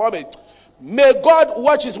to perform it. May God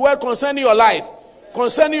watch his word concerning your life,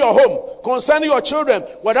 concerning your home, concerning your children.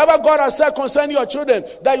 Whatever God has said concerning your children,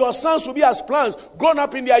 that your sons will be as plants, grown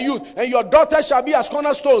up in their youth, and your daughters shall be as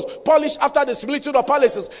cornerstones, polished after the similitude of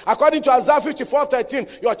palaces. According to Isaiah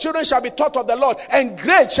 54:13, your children shall be taught of the Lord, and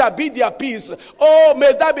great shall be their peace. Oh,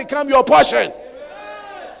 may that become your portion.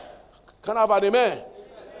 Can I have an amen?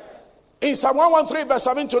 In Psalm 113 verse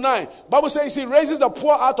 7-9, Bible says he raises the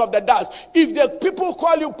poor out of the dust. If the people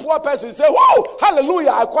call you poor person, say, whoa,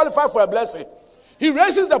 hallelujah, I qualify for a blessing. He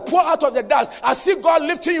raises the poor out of the dust. I see God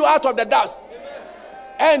lifting you out of the dust.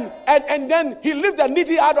 And then he lifted the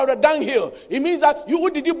needy out of the dunghill. It means that you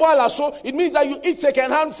did you boil so it means that you eat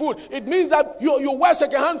second-hand food. It means that you wear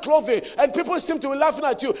second-hand clothing, and people seem to be laughing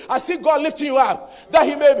at you. I see God lifting you up, that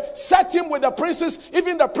he may set him with the princes,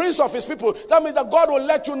 even the prince of his people. That means that God will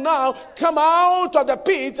let you now come out of the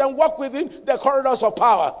pit and walk within the corridors of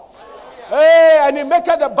power. Hey, and he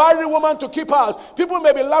maketh the barren woman to keep house. People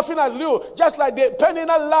may be laughing at you, just like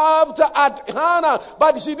Peninnah laughed at Hannah,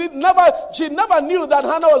 but she never knew that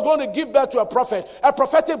Hannah was going to give birth to a prophet. A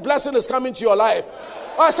prophetic blessing is coming to your life.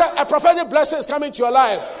 I said, a prophetic blessing is coming to your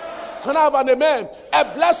life. Can I have an amen? A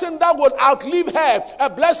blessing that would outlive her. A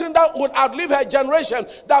blessing that would outlive her generation.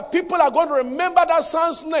 That people are going to remember that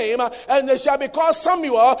son's name, and they shall be called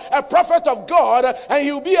Samuel, a prophet of God, and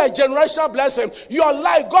he will be a generational blessing. Your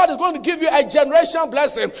life, God is going to give you a generational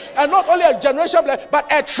blessing. And not only a generational blessing,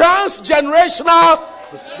 but a transgenerational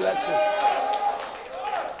blessing.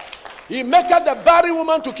 He maketh the barren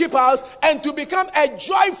woman to keep house and to become a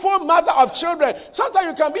joyful mother of children. Sometimes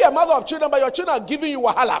you can be a mother of children, but your children are giving you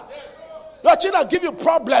wahala. Your children give you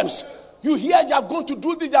problems. You hear they have gone to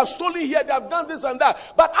do this, they have stolen here, they have done this and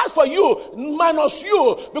that. But as for you, minus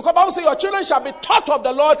you, because the Bible says your children shall be taught of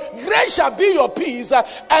the Lord, great shall be your peace,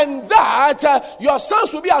 and that your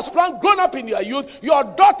sons will be as plant grown up in your youth, your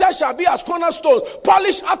daughters shall be as cornerstones,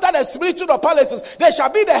 polished after the similitude of palaces. They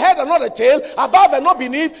shall be the head and not the tail, above and not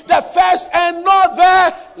beneath, the first and not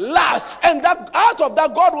the last. And that out of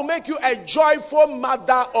that, God will make you a joyful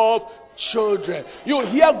mother of children. You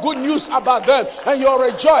hear good news about them and you'll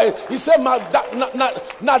rejoice. He said, now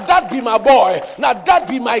that be my boy, now that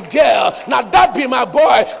be my girl, now that be my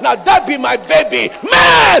boy, now that be my baby.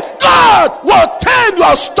 Man, God will turn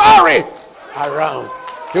your story around.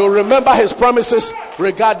 He'll remember his promises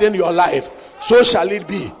regarding your life. So shall it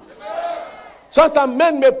be. Sometimes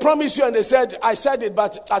men may promise you and they said, I said it,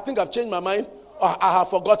 but I think I've changed my mind, or I have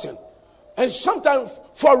forgotten. And sometimes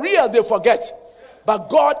for real they forget. But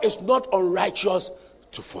God is not unrighteous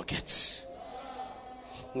to forget.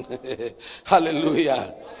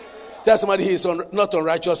 Hallelujah. Tell somebody he is not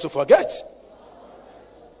unrighteous to forget.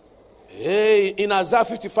 Hey, in Isaiah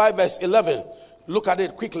 55 verse 11. Look at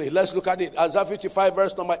it quickly. Let's look at it. Isaiah 55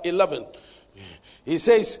 verse number 11. He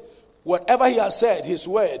says, whatever he has said, his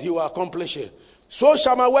word, he will accomplish it. So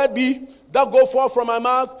shall my word be that go forth from my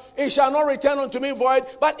mouth. It shall not return unto me void,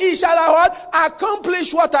 but it shall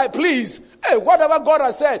accomplish what I please. Hey, whatever God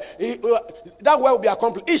has said, that word will be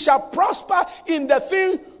accomplished. It shall prosper in the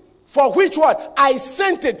thing for which what I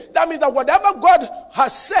sent it. That means that whatever God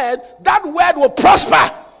has said, that word will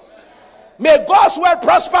prosper. May God's word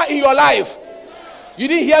prosper in your life. You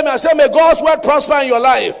didn't hear me? I said, may God's word prosper in your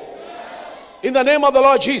life. In the name of the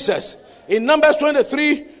Lord Jesus. In Numbers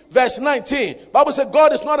 23, verse 19, Bible said,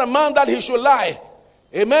 God is not a man that he should lie.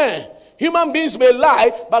 Amen. Human beings may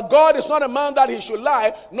lie, but God is not a man that he should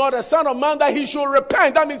lie, nor the son of man that he should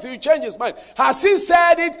repent. That means he will change his mind. Has he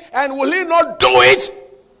said it, and will he not do it?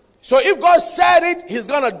 So if God said it, he's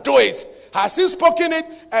going to do it. Has he spoken it,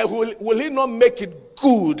 and will he not make it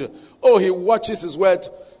good? Oh, he watches his word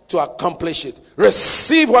to accomplish it.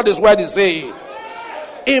 Receive what his word is saying.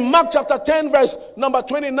 In Mark chapter 10, verse number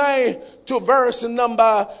 29 to verse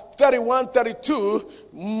number 31, 32,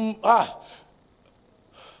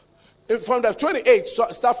 from the 28,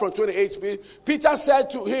 start from 28, Peter said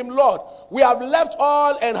to him, Lord, we have left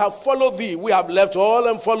all and have followed thee. We have left all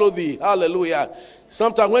and followed thee. Hallelujah.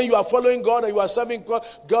 Sometimes when you are following God and you are serving God,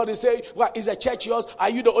 God is saying, well, is a church yours? Are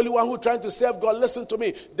you the only one who trying to serve God? Listen to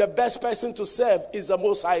me. The best person to serve is the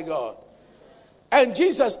Most High God. And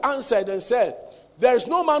Jesus answered and said, there is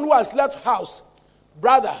no man who has left house,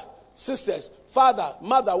 brother, sisters, father,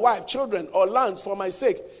 mother, wife, children, or lands for my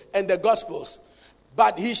sake and the gospels.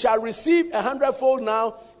 But he shall receive 100-fold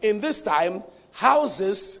now in this time,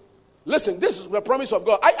 houses. Listen, this is the promise of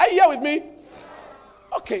God. Are you here with me?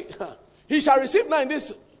 Okay. He shall receive now in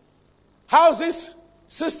this houses,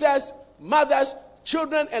 sisters, mothers,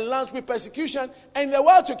 children, and lands with persecution. And in the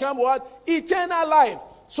world to come, what? Eternal life.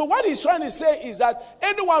 So what he's trying to say is that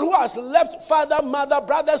anyone who has left father, mother,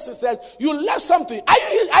 brothers, sisters, you left something.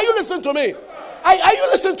 Are you listening to me? Are you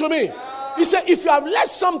listening to me? He said, if you have left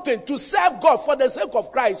something to serve God for the sake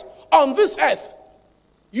of Christ on this earth,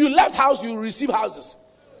 you left house, you will receive houses.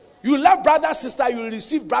 You left brother, sister, you will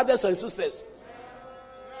receive brothers and sisters.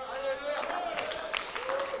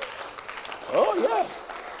 Oh yeah.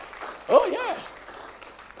 Oh yeah.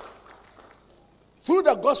 Through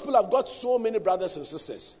the gospel, I've got so many brothers and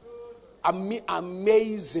sisters.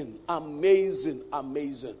 Amazing, amazing,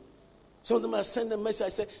 amazing. Some of them I send them a message. I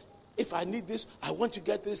say, if I need this, I want to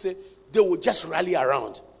get this. They will just rally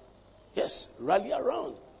around. Yes, rally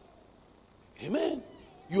around. Amen.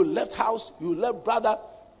 you left house, you left brother.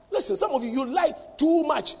 Listen, some of you like too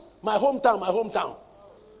much. My hometown.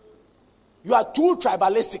 You are too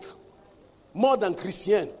tribalistic, more than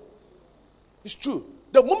Christian. It's true.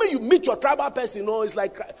 The moment you meet your tribal person, it's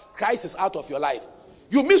like Christ is out of your life.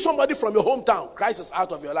 You meet somebody from your hometown, Christ is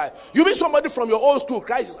out of your life. You meet somebody from your old school,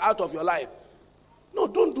 Christ is out of your life. No,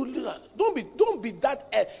 don't do that. Don't be that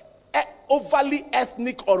overly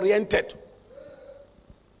ethnic oriented.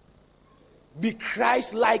 Be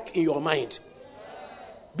Christ-like in your mind.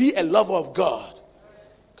 Be a lover of God.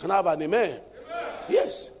 Can I have an amen? Amen.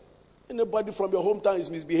 Yes. Anybody from your hometown is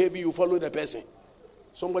misbehaving, you follow the person.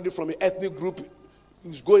 Somebody from an ethnic group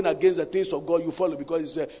who's going against the things of God, you follow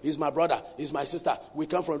because he's my brother, he's my sister. We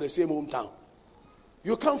come from the same hometown.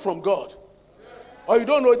 You come from God. Or you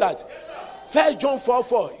don't know that? 1 John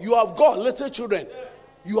 4:4. You have God, little children.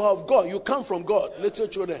 You have God. You come from God, little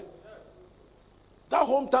children. That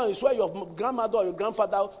hometown is where your grandmother or your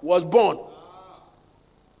grandfather was born.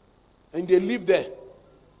 And they live there.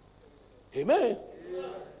 Amen.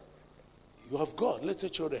 You have God, little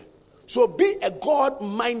children. So be a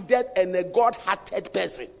God-minded and a God-hearted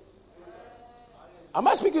person. Am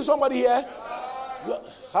I speaking to somebody here?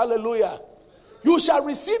 Hallelujah. You shall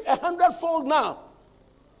receive 100-fold now.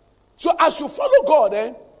 So as you follow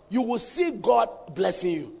God, you will see God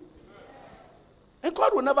blessing you. And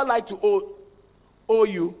God will never like to owe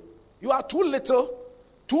you. You are too little,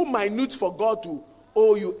 too minute for God to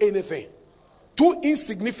owe you anything. Too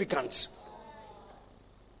insignificant.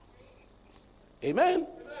 Amen.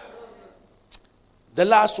 The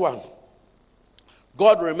last one.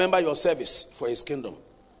 God will remember your service for his kingdom.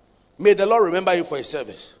 May the Lord remember you for his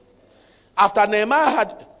service. After Nehemiah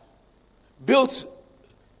had built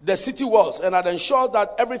the city walls and had ensured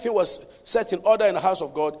that everything was set in order in the house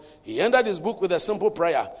of God, he ended his book with a simple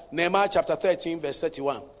prayer. Nehemiah chapter 13 verse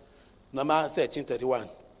 31. Nehemiah 13:31.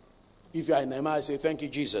 If you are in Nehemiah, say thank you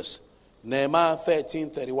Jesus. Nehemiah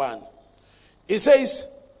 13:31. It says,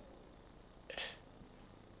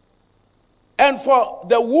 and for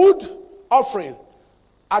the wood offering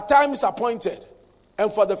at times appointed,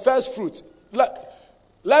 and for the first fruit.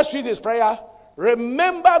 Let's read this prayer.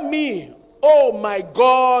 Remember me, oh my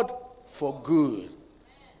God, for good.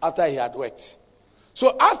 After he had worked.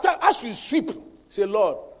 So as you sweep, say,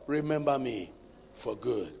 Lord, remember me for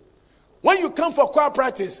good. When you come for choir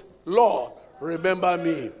practice, Lord, remember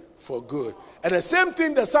me for good. And the same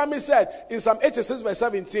thing the psalmist said in Psalm 86 verse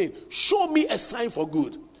 17, show me a sign for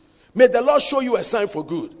good. May the Lord show you a sign for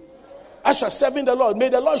good. As you are serving the Lord, may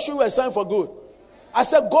the Lord show you a sign for good. I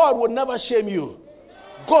said, God will never shame you.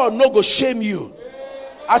 God no go shame you.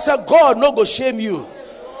 I said, God no go shame you.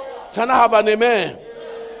 Can I have an amen?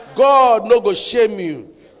 God no go shame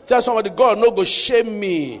you. Tell somebody, God no go shame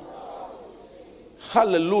me.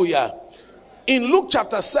 Hallelujah. In Luke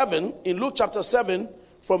chapter 7,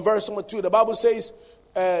 from verse number 2, the Bible says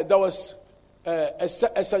there was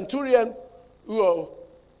a centurion who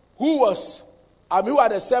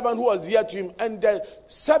had a servant who was dear to him, and the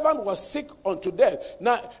servant was sick unto death.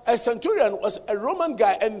 Now, a centurion was a Roman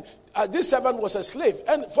guy, and this servant was a slave.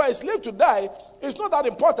 And for a slave to die, it's not that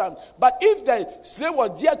important. But if the slave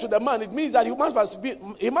was dear to the man, it means that he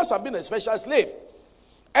must have been a special slave.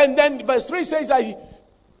 And then verse 3 says that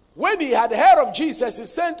when he had heard of Jesus, he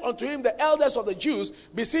sent unto him the elders of the Jews,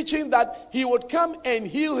 beseeching that he would come and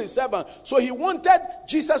heal his servant. So he wanted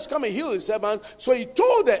Jesus to come and heal his servant. So he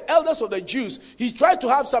told the elders of the Jews, he tried to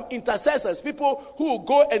have some intercessors, people who would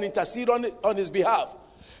go and intercede on his behalf.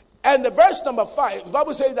 And the verse number 5, the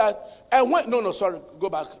Bible says that, go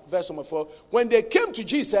back, verse number 4. When they came to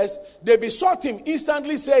Jesus, they besought him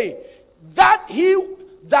instantly, saying that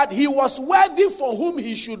he was worthy for whom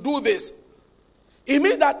he should do this. It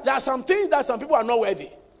means that there are some things that some people are not worthy.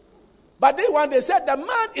 But when they said the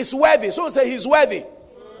man is worthy, so say he's worthy.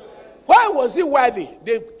 Why was he worthy?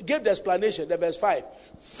 They gave the explanation, the verse 5.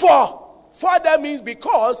 For that means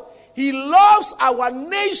because he loves our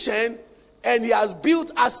nation and he has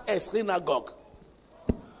built us a synagogue.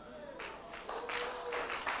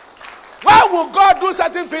 Why will God do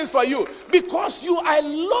certain things for you? Because you are a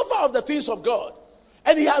lover of the things of God.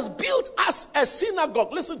 And he has built us a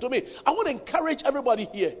synagogue. Listen to me. I want to encourage everybody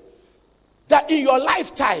here that in your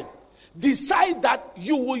lifetime, decide that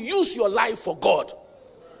you will use your life for God.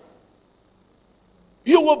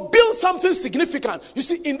 You will build something significant. You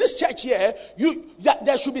see, in this church here,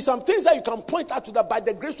 there should be some things that you can point out to that by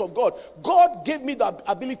the grace of God. God gave me the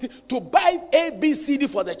ability to buy A, B, C, D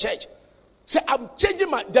for the church. Say, I'm changing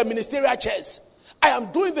the ministerial chairs. I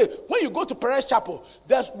am doing this. When you go to Perez Chapel,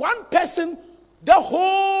 there's one person, the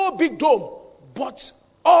whole big dome, bought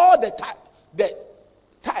all the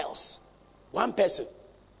tiles. One person.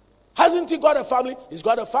 Hasn't he got a family? He's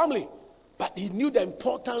got a family. But he knew the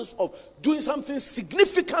importance of doing something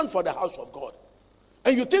significant for the house of God.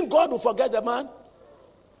 And you think God will forget the man?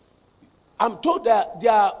 I'm told that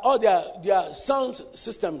their sound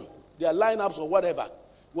system, their lineups or whatever,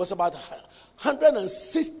 was about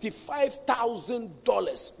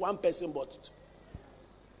 $165,000. One person bought it.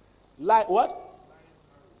 What?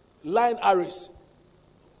 Line arrays.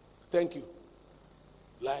 Thank you.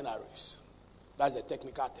 Line arrays. That's a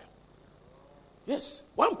technical term. Yes,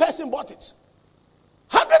 one person bought it.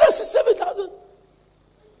 $167,000.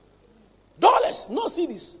 No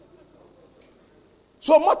CDs.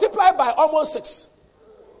 So multiply by almost 6.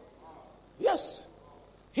 Yes.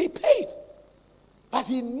 He paid. But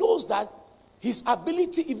he knows that his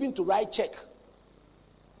ability even to write check,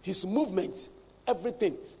 his movement,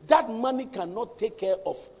 everything, that money cannot take care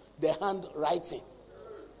of the handwriting,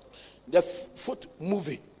 the foot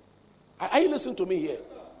moving. Are you listening to me here?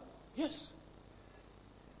 Yes.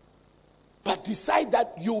 But decide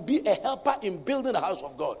that you'll be a helper in building the house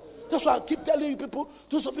of God. That's why I keep telling you people,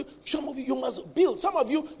 some of you, you must build. Some of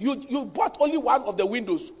you, you bought only one of the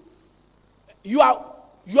windows.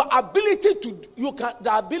 The ability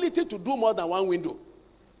to do more than one window.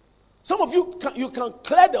 Some of you can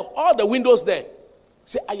clear all the windows there.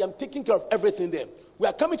 Say, I am taking care of everything there. We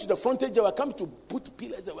are coming to the frontage, we are coming to put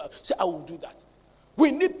pillars there. Say, I will do that. We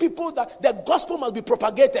need people that the gospel must be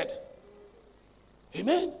propagated.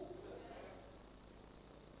 Amen.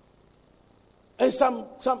 And some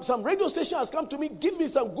radio station has come to me, give me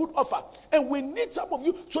some good offer. And we need some of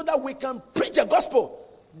you so that we can preach the gospel.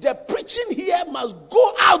 The preaching here must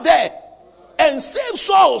go out there and save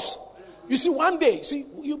souls. You see, one day,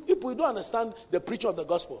 you people don't understand the preaching of the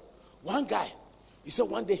gospel. One guy, he said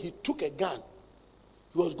one day he took a gun.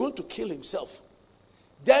 He was going to kill himself.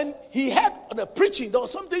 Then he heard on the preaching, there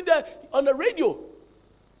was something there on the radio.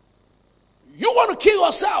 You want to kill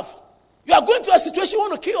yourself. You are going through a situation, you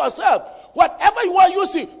want to kill yourself. Whatever you are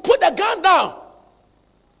using, put the gun down.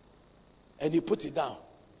 And he put it down.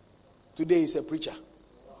 Today he's a preacher.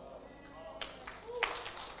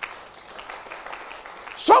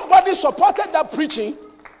 Somebody supported that preaching,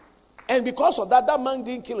 and because of that, that man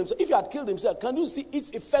didn't kill himself. If he had killed himself, can you see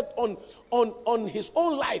its effect on his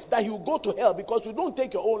own life, that he will go to hell because you don't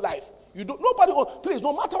take your own life? Please,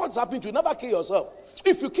 no matter what's happening to you, never kill yourself.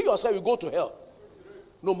 If you kill yourself, you go to hell.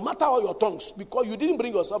 No matter all your tongues, because you didn't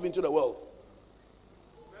bring yourself into the world.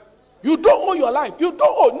 You don't owe your life. You don't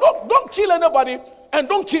owe. No, don't kill anybody, and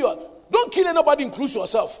don't kill anybody includes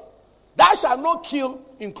yourself. Thou shalt not kill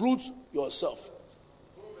includes yourself.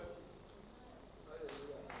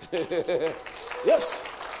 Yes.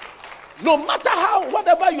 No matter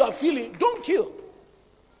whatever you are feeling, don't kill.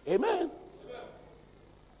 Amen.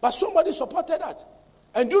 But somebody supported that.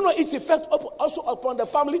 And you know its effect also upon the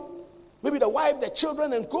family. Maybe the wife, the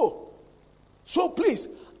children, and co. So please,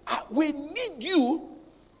 we need you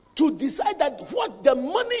to decide that what the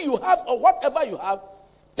money you have or whatever you have,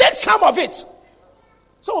 take some of it.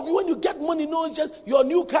 Some of you, when you get money, no, it's just your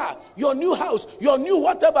new car, your new house, your new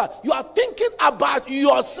whatever. You are thinking about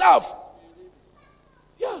yourself.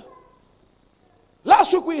 Yeah.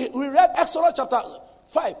 Last week we read Exodus chapter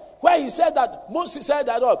 5, where he said that, Moses said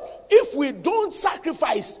that, if we don't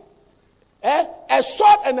sacrifice, a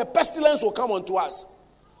sword and a pestilence will come unto us.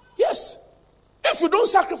 Yes. If you don't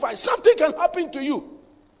sacrifice, something can happen to you.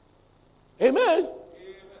 Amen.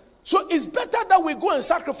 So it's better that we go and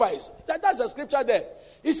sacrifice. That's the scripture there.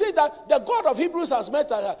 He said that the God of Hebrews has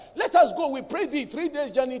met us. Let us go. We pray thee 3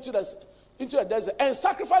 days journey into the desert and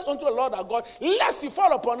sacrifice unto the Lord our God, lest he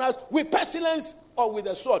fall upon us with pestilence or with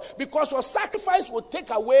a sword. Because your sacrifice will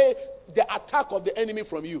take away the attack of the enemy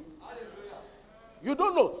from you. You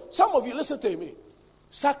don't know. Some of you, listen to me.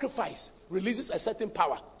 Sacrifice releases a certain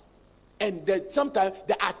power. And sometimes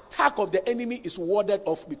the attack of the enemy is warded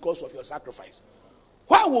off because of your sacrifice.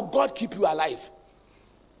 Why will God keep you alive?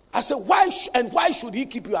 I said, why should he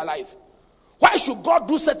keep you alive? Why should God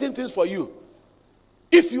do certain things for you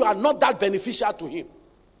if you are not that beneficial to him?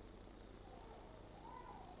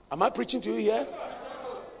 Am I preaching to you here?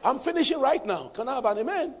 I'm finishing right now. Can I have an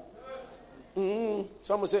amen?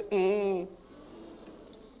 Someone say,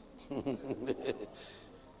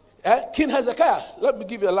 King Hezekiah. Let me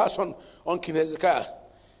give you the last one on King Hezekiah.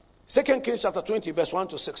 2 Kings chapter 20, verse 1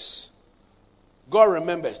 to 6. God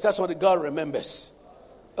remembers. That's what God remembers.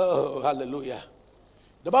 Oh, hallelujah.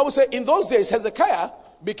 The Bible says, in those days, Hezekiah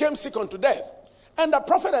became sick unto death. And the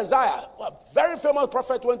prophet Isaiah, a very famous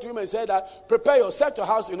prophet, went to him and said that, prepare yourself, your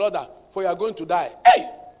house in order, for you are going to die. Hey!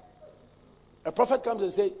 A prophet comes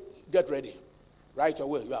and says, get ready. Write your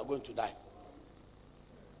will, you are going to die.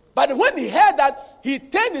 But when he heard that, he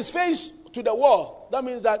turned his face to the wall. That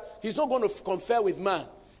means that he's not going to confer with man.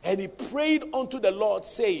 And he prayed unto the Lord,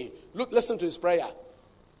 saying, look, listen to his prayer.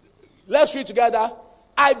 Let's read together.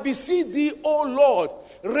 I beseech thee, O Lord,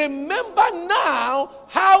 remember now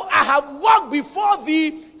how I have walked before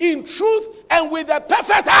thee in truth and with a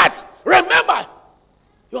perfect heart. Remember.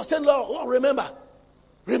 You're saying, Lord, remember.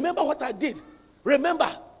 Remember what I did. Remember.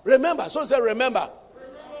 So say, remember.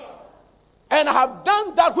 And I have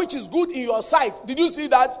done that which is good in your sight. Did you see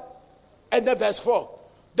that? And then verse 4.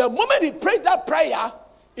 The moment he prayed that prayer,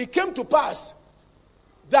 it came to pass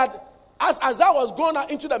that as Isaiah was going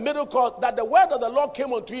out into the middle court, that the word of the Lord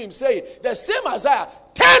came unto him, saying, the same Isaiah,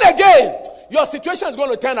 turn again. Your situation is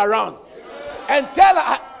going to turn around. Amen. And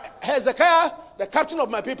tell Hezekiah, the captain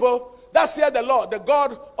of my people, thus saith the Lord, the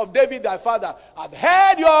God of David thy father, I've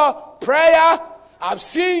heard your prayer, I've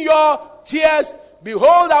seen your tears.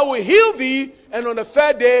 Behold, I will heal thee, and on the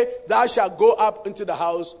third day thou shalt go up into the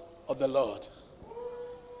house of the Lord.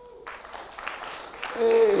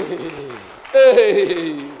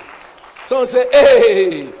 Hey. Someone say,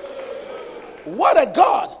 hey. What a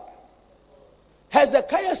God.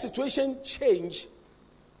 Hezekiah's situation changed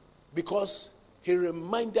because he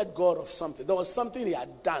reminded God of something. There was something he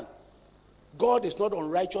had done. God is not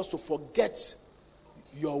unrighteous to forget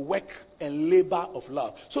your work and labor of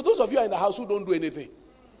love. So those of you are in the house who don't do anything,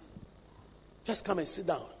 just come and sit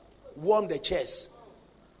down. Warm the chairs.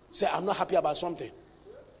 Say, I'm not happy about something.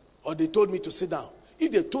 Or they told me to sit down.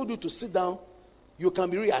 If they told you to sit down, you can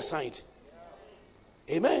be reassigned.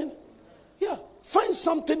 Amen. Yeah. Find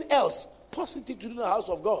something else positive to do in the house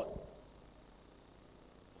of God.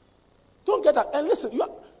 Don't get up. And listen,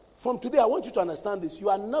 from today, I want you to understand this. You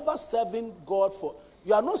are never serving God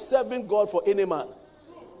you are not serving God for any man.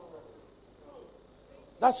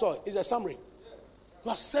 That's all. It's a summary.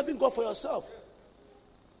 You are serving God for yourself.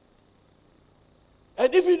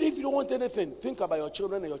 And even if you don't want anything, think about your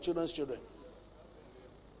children and your children's children.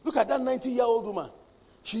 Look at that 90-year-old woman.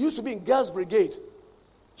 She used to be in Girls' Brigade.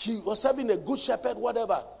 She was serving a Good Shepherd,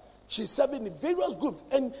 whatever. She's serving in various groups.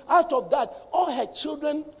 And out of that, all her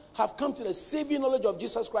children have come to the saving knowledge of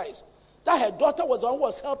Jesus Christ. That her daughter was the one who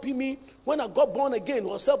was helping me when I got born again,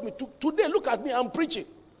 was helping me. Today, look at me, I'm preaching.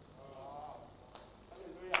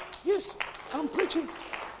 Yes, I'm preaching.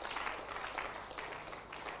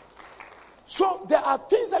 So there are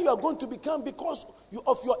things that you are going to become because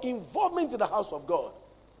of your involvement in the house of God.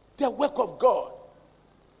 The work of God.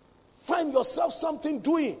 Find yourself something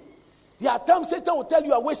doing. There are times Satan will tell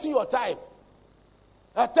you are wasting your time.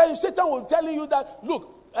 At times Satan will tell you that, look,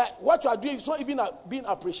 what you are doing is not even being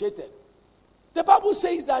appreciated. The Bible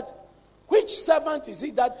says that, which servant is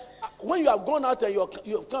it that when you have gone out and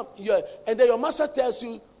you have come, and then your master tells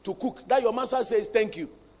you to cook, that your master says thank you.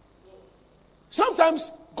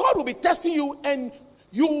 Sometimes God will be testing you and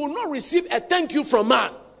you will not receive a thank you from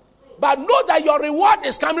man. But know that your reward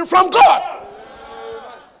is coming from God.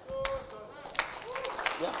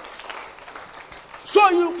 Yeah. So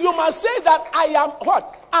you must say that I am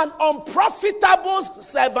what? An unprofitable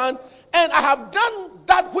servant, and I have done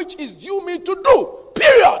that which is due me to do.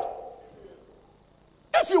 Period.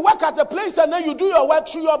 If you work at a place and then you do your work,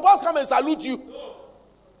 should your boss come and salute you?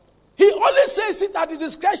 He only says it at his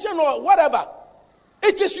discretion or whatever.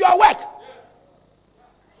 It is your work.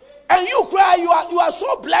 And you cry, you are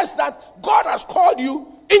so blessed that God has called you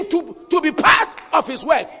to be part of his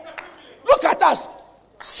work. Look at us.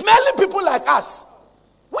 Smelling people like us.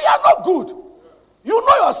 We are not good. You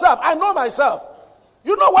know yourself. I know myself.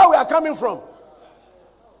 You know where we are coming from.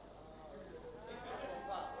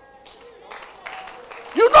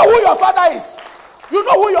 You know who your father is. You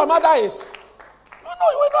know who your mother is.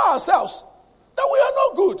 We know ourselves. That we are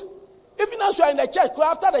not good. Even as you are in the church,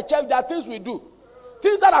 after the church, there are things we do.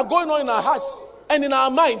 Things that are going on in our hearts and in our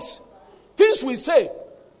minds. Things we say.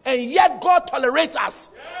 And yet God tolerates us.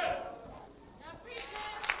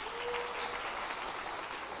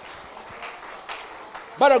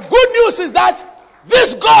 But the good news is that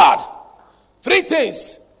this God, 3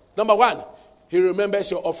 things. Number 1, he remembers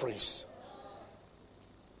your offerings.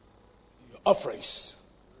 Your offerings.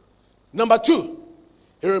 Number 2,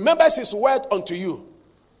 he remembers his word unto you.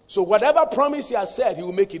 So whatever promise he has said, he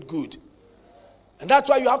will make it good. And that's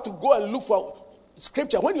why you have to go and look for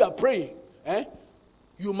scripture. When you are praying,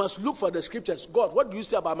 you must look for the scriptures. God, what do you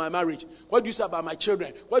say about my marriage? What do you say about my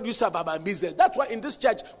children? What do you say about my business? That's why in this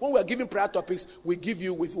church, when we are giving prayer topics, we give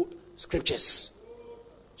you with scriptures.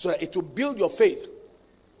 So that it will build your faith.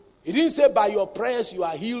 He didn't say by your prayers you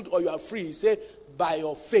are healed or you are free. He said by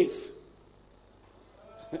your faith.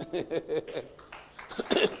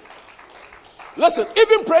 Listen,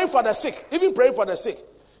 even praying for the sick.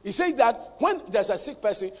 He says that when there's a sick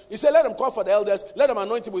person, he said, let them call for the elders, let them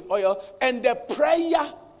anoint him with oil, and the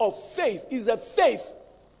prayer of faith is a faith.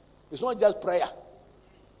 It's not just prayer.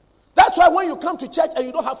 That's why when you come to church and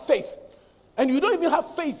you don't have faith, and you don't even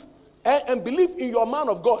have faith and believe in your man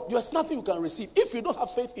of God, there's nothing you can receive. If you don't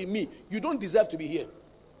have faith in me, you don't deserve to be here.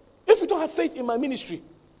 If you don't have faith in my ministry,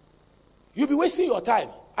 you'll be wasting your time.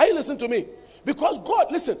 Are you listening to me? Because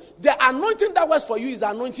God, listen, the anointing that works for you is the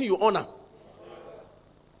anointing you honor.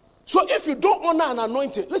 So if you don't honor an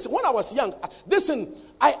anointing, listen, when I was young,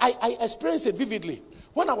 I experienced it vividly.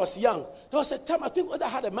 When I was young, there was a time, I think whether I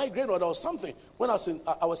had a migraine or there was something, when I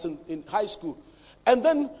was in high school. And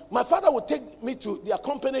then my father would take me to the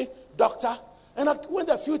company doctor, and I went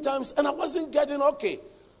a few times, and I wasn't getting okay.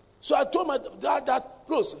 So I told my dad,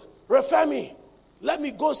 Bruce, refer me. Let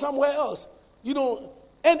me go somewhere else. You know,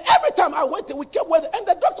 and every time I went, we kept waiting, and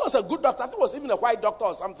the doctor was a good doctor. I think it was even a white doctor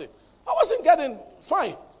or something. I wasn't getting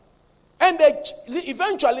fine. And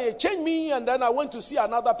eventually they changed me, and then I went to see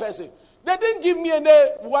another person. They didn't give me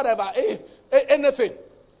anything.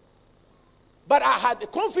 But I had the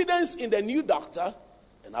confidence in the new doctor,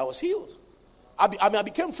 and I was healed. I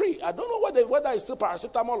became free. I don't know whether it's still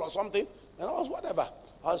paracetamol or something, and I was whatever.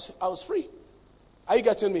 I was free. Are you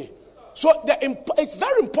getting me? So it's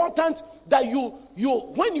very important that you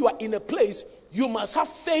when you are in a place, you must have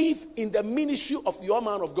faith in the ministry of your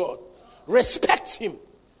man of God. Respect him.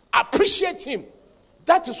 Appreciate him.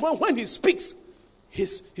 That is when he speaks,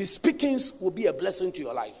 his speakings will be a blessing to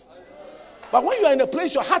your life. But when you are in a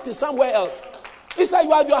place, your heart is somewhere else. It's like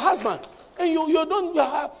you have your husband, and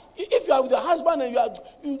if you are with your husband and you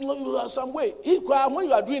are some way, when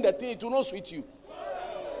you are doing the thing, it will not suit you.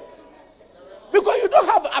 Because you don't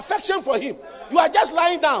have affection for him. You are just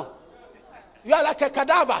lying down. You are like a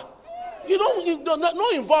cadaver. You don't no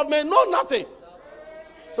involvement, no nothing.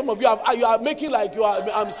 Some of you are making like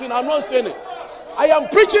I'm saying, I'm not saying it. I am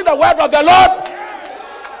preaching the word of the Lord.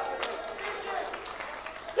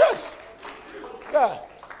 Yes. Yeah.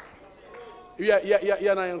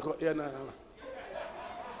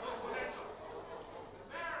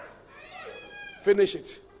 Finish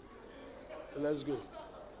it. Let's go.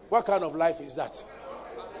 What kind of life is that?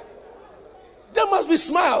 There must be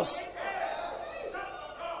smiles.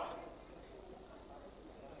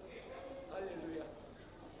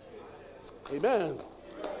 Amen.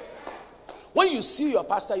 When you see your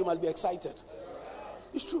pastor, you must be excited.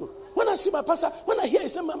 It's true. When I see my pastor, when I hear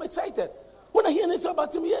his name, I'm excited. When I hear anything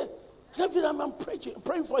about him, every time I'm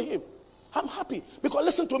praying for him, I'm happy. Because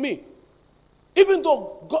listen to me. Even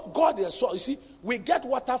though God is so, you see, we get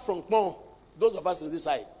water from Kmon. Those of us on this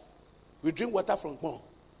side, we drink water from Kmon.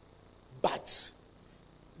 But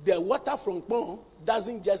the water from Kmon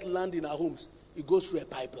doesn't just land in our homes. It goes through a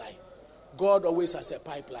pipeline. God always has a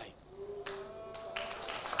pipeline.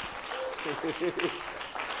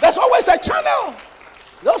 There's always a channel.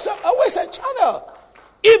 There's always a channel.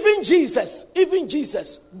 Even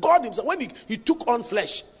Jesus, God himself, when he took on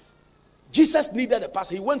flesh, Jesus needed a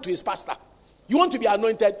pastor. He went to his pastor. You want to be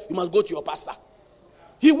anointed, you must go to your pastor.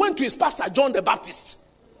 He went to his pastor, John the Baptist.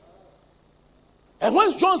 And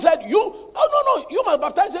when John said, you must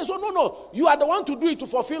baptize. He said, no, you are the one to do it to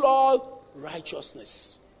fulfill all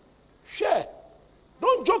righteousness. Sure.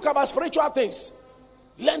 Don't joke about spiritual things.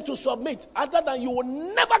 Learn to submit. Other than you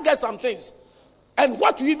will never get some things. And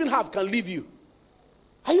what you even have can leave you.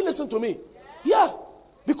 Are you listening to me? Yeah.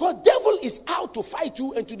 Because devil is out to fight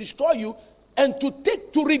you and to destroy you and to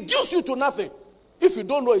reduce you to nothing. If you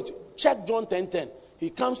don't know it, check John 10:10.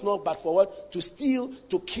 He comes not but for what? To steal,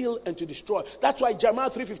 to kill, and to destroy. That's why Jeremiah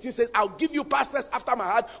 3:15 says, I'll give you pastors after my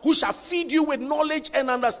heart who shall feed you with knowledge and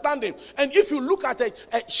understanding. And if you look at a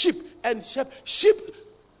sheep,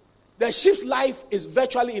 the sheep's life is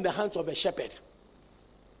virtually in the hands of a shepherd.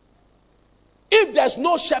 If there's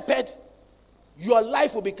no shepherd, your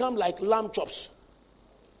life will become like lamb chops.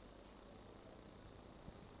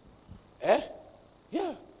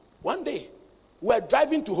 Yeah. One day, we were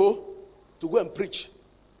driving to Ho to go and preach.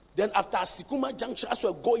 Then after Sikuma Junction, as we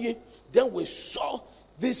were going, then we saw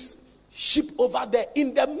this sheep over there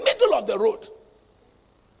in the middle of the road.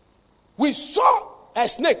 We saw a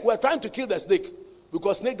snake. We were trying to kill the snake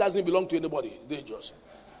because snake doesn't belong to anybody. Dangerous.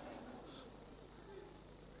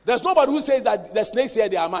 There's nobody who says that the snakes here,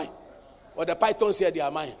 they are mine. Or the pythons here, they are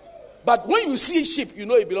mine. But when you see sheep, you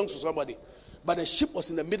know it belongs to somebody. But the sheep was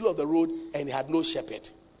in the middle of the road and it had no shepherd.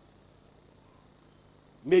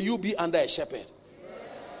 May you be under a shepherd.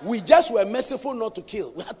 We just were merciful not to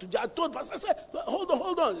kill. We had to. I told Pastor, I said,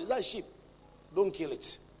 hold on. Is that sheep? Don't kill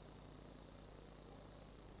it.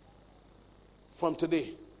 From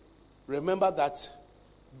today, remember that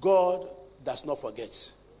God does not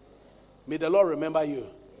forget. May the Lord remember you.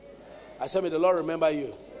 I said, may the Lord remember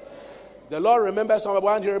you. The Lord remembers, number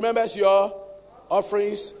one, he remembers your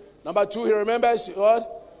offerings. Number two, he remembers what?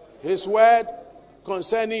 His word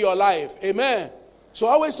concerning your life. Amen. So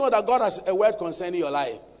always know that God has a word concerning your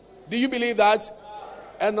life. Do you believe that?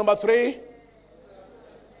 And number three,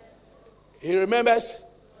 he remembers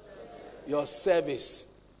your service.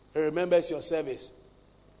 He remembers your service.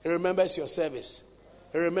 He remembers your service.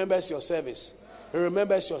 He remembers your service. He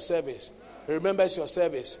remembers your service. He remembers your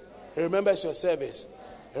service. He remembers your service.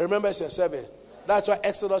 He remembers your service. That's why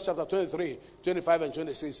Exodus chapter 23, 25 and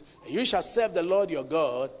 26. You shall serve the Lord your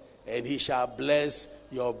God, and he shall bless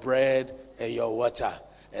your bread and your water.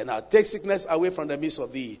 And I'll take sickness away from the midst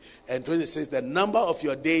of thee. And 26, the number of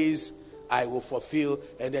your days I will fulfill,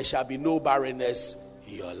 and there shall be no barrenness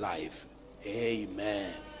in your life.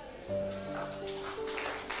 Amen.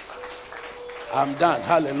 I'm done.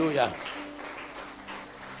 Hallelujah.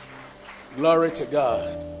 Glory to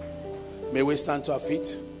God. May we stand to our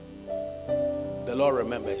feet. The Lord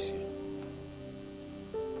remembers you.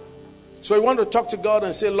 So you want to talk to God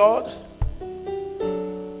and say, Lord,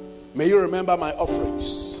 may you remember my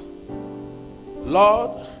offerings.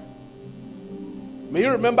 Lord, may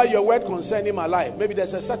you remember your word concerning my life. Maybe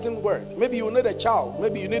there's a certain word. Maybe you need a child.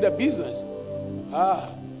 Maybe you need a business.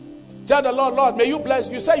 Tell the Lord, Lord, may you bless.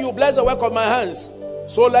 You say you bless the work of my hands.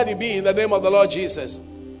 So let it be in the name of the Lord Jesus.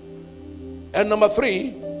 And number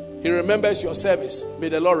three, he remembers your service. May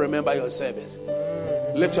the Lord remember your service.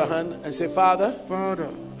 Lift your hand and say, Father,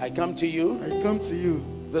 I come to you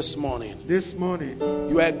this morning.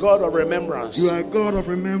 You are a God of remembrance.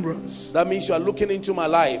 That means you are looking into my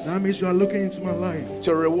life.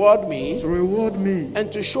 To reward me.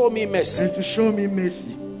 And to show me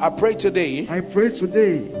mercy. I pray today.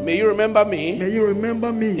 May you remember me.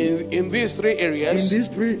 In these three areas.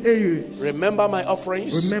 Remember my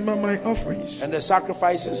offerings. And the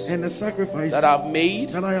sacrifices. That I have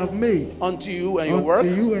made. Unto you and your work.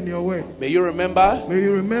 May you remember.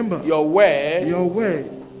 Your word.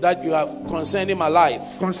 That you have concerning my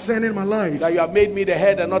life. That you have made me the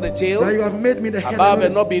head and not the tail. Above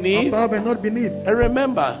and not beneath. And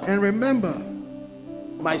remember.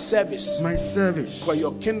 My service for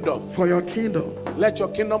your kingdom. Let your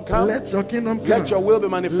kingdom come. Let your will be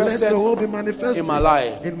manifested in my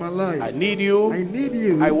life. I need you.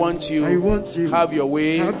 I want you. Have your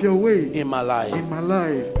way in my life.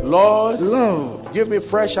 Lord, give me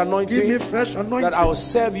fresh anointing that I will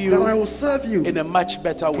serve you in a much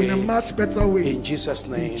better way. In Jesus'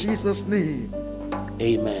 name.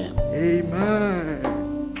 Amen.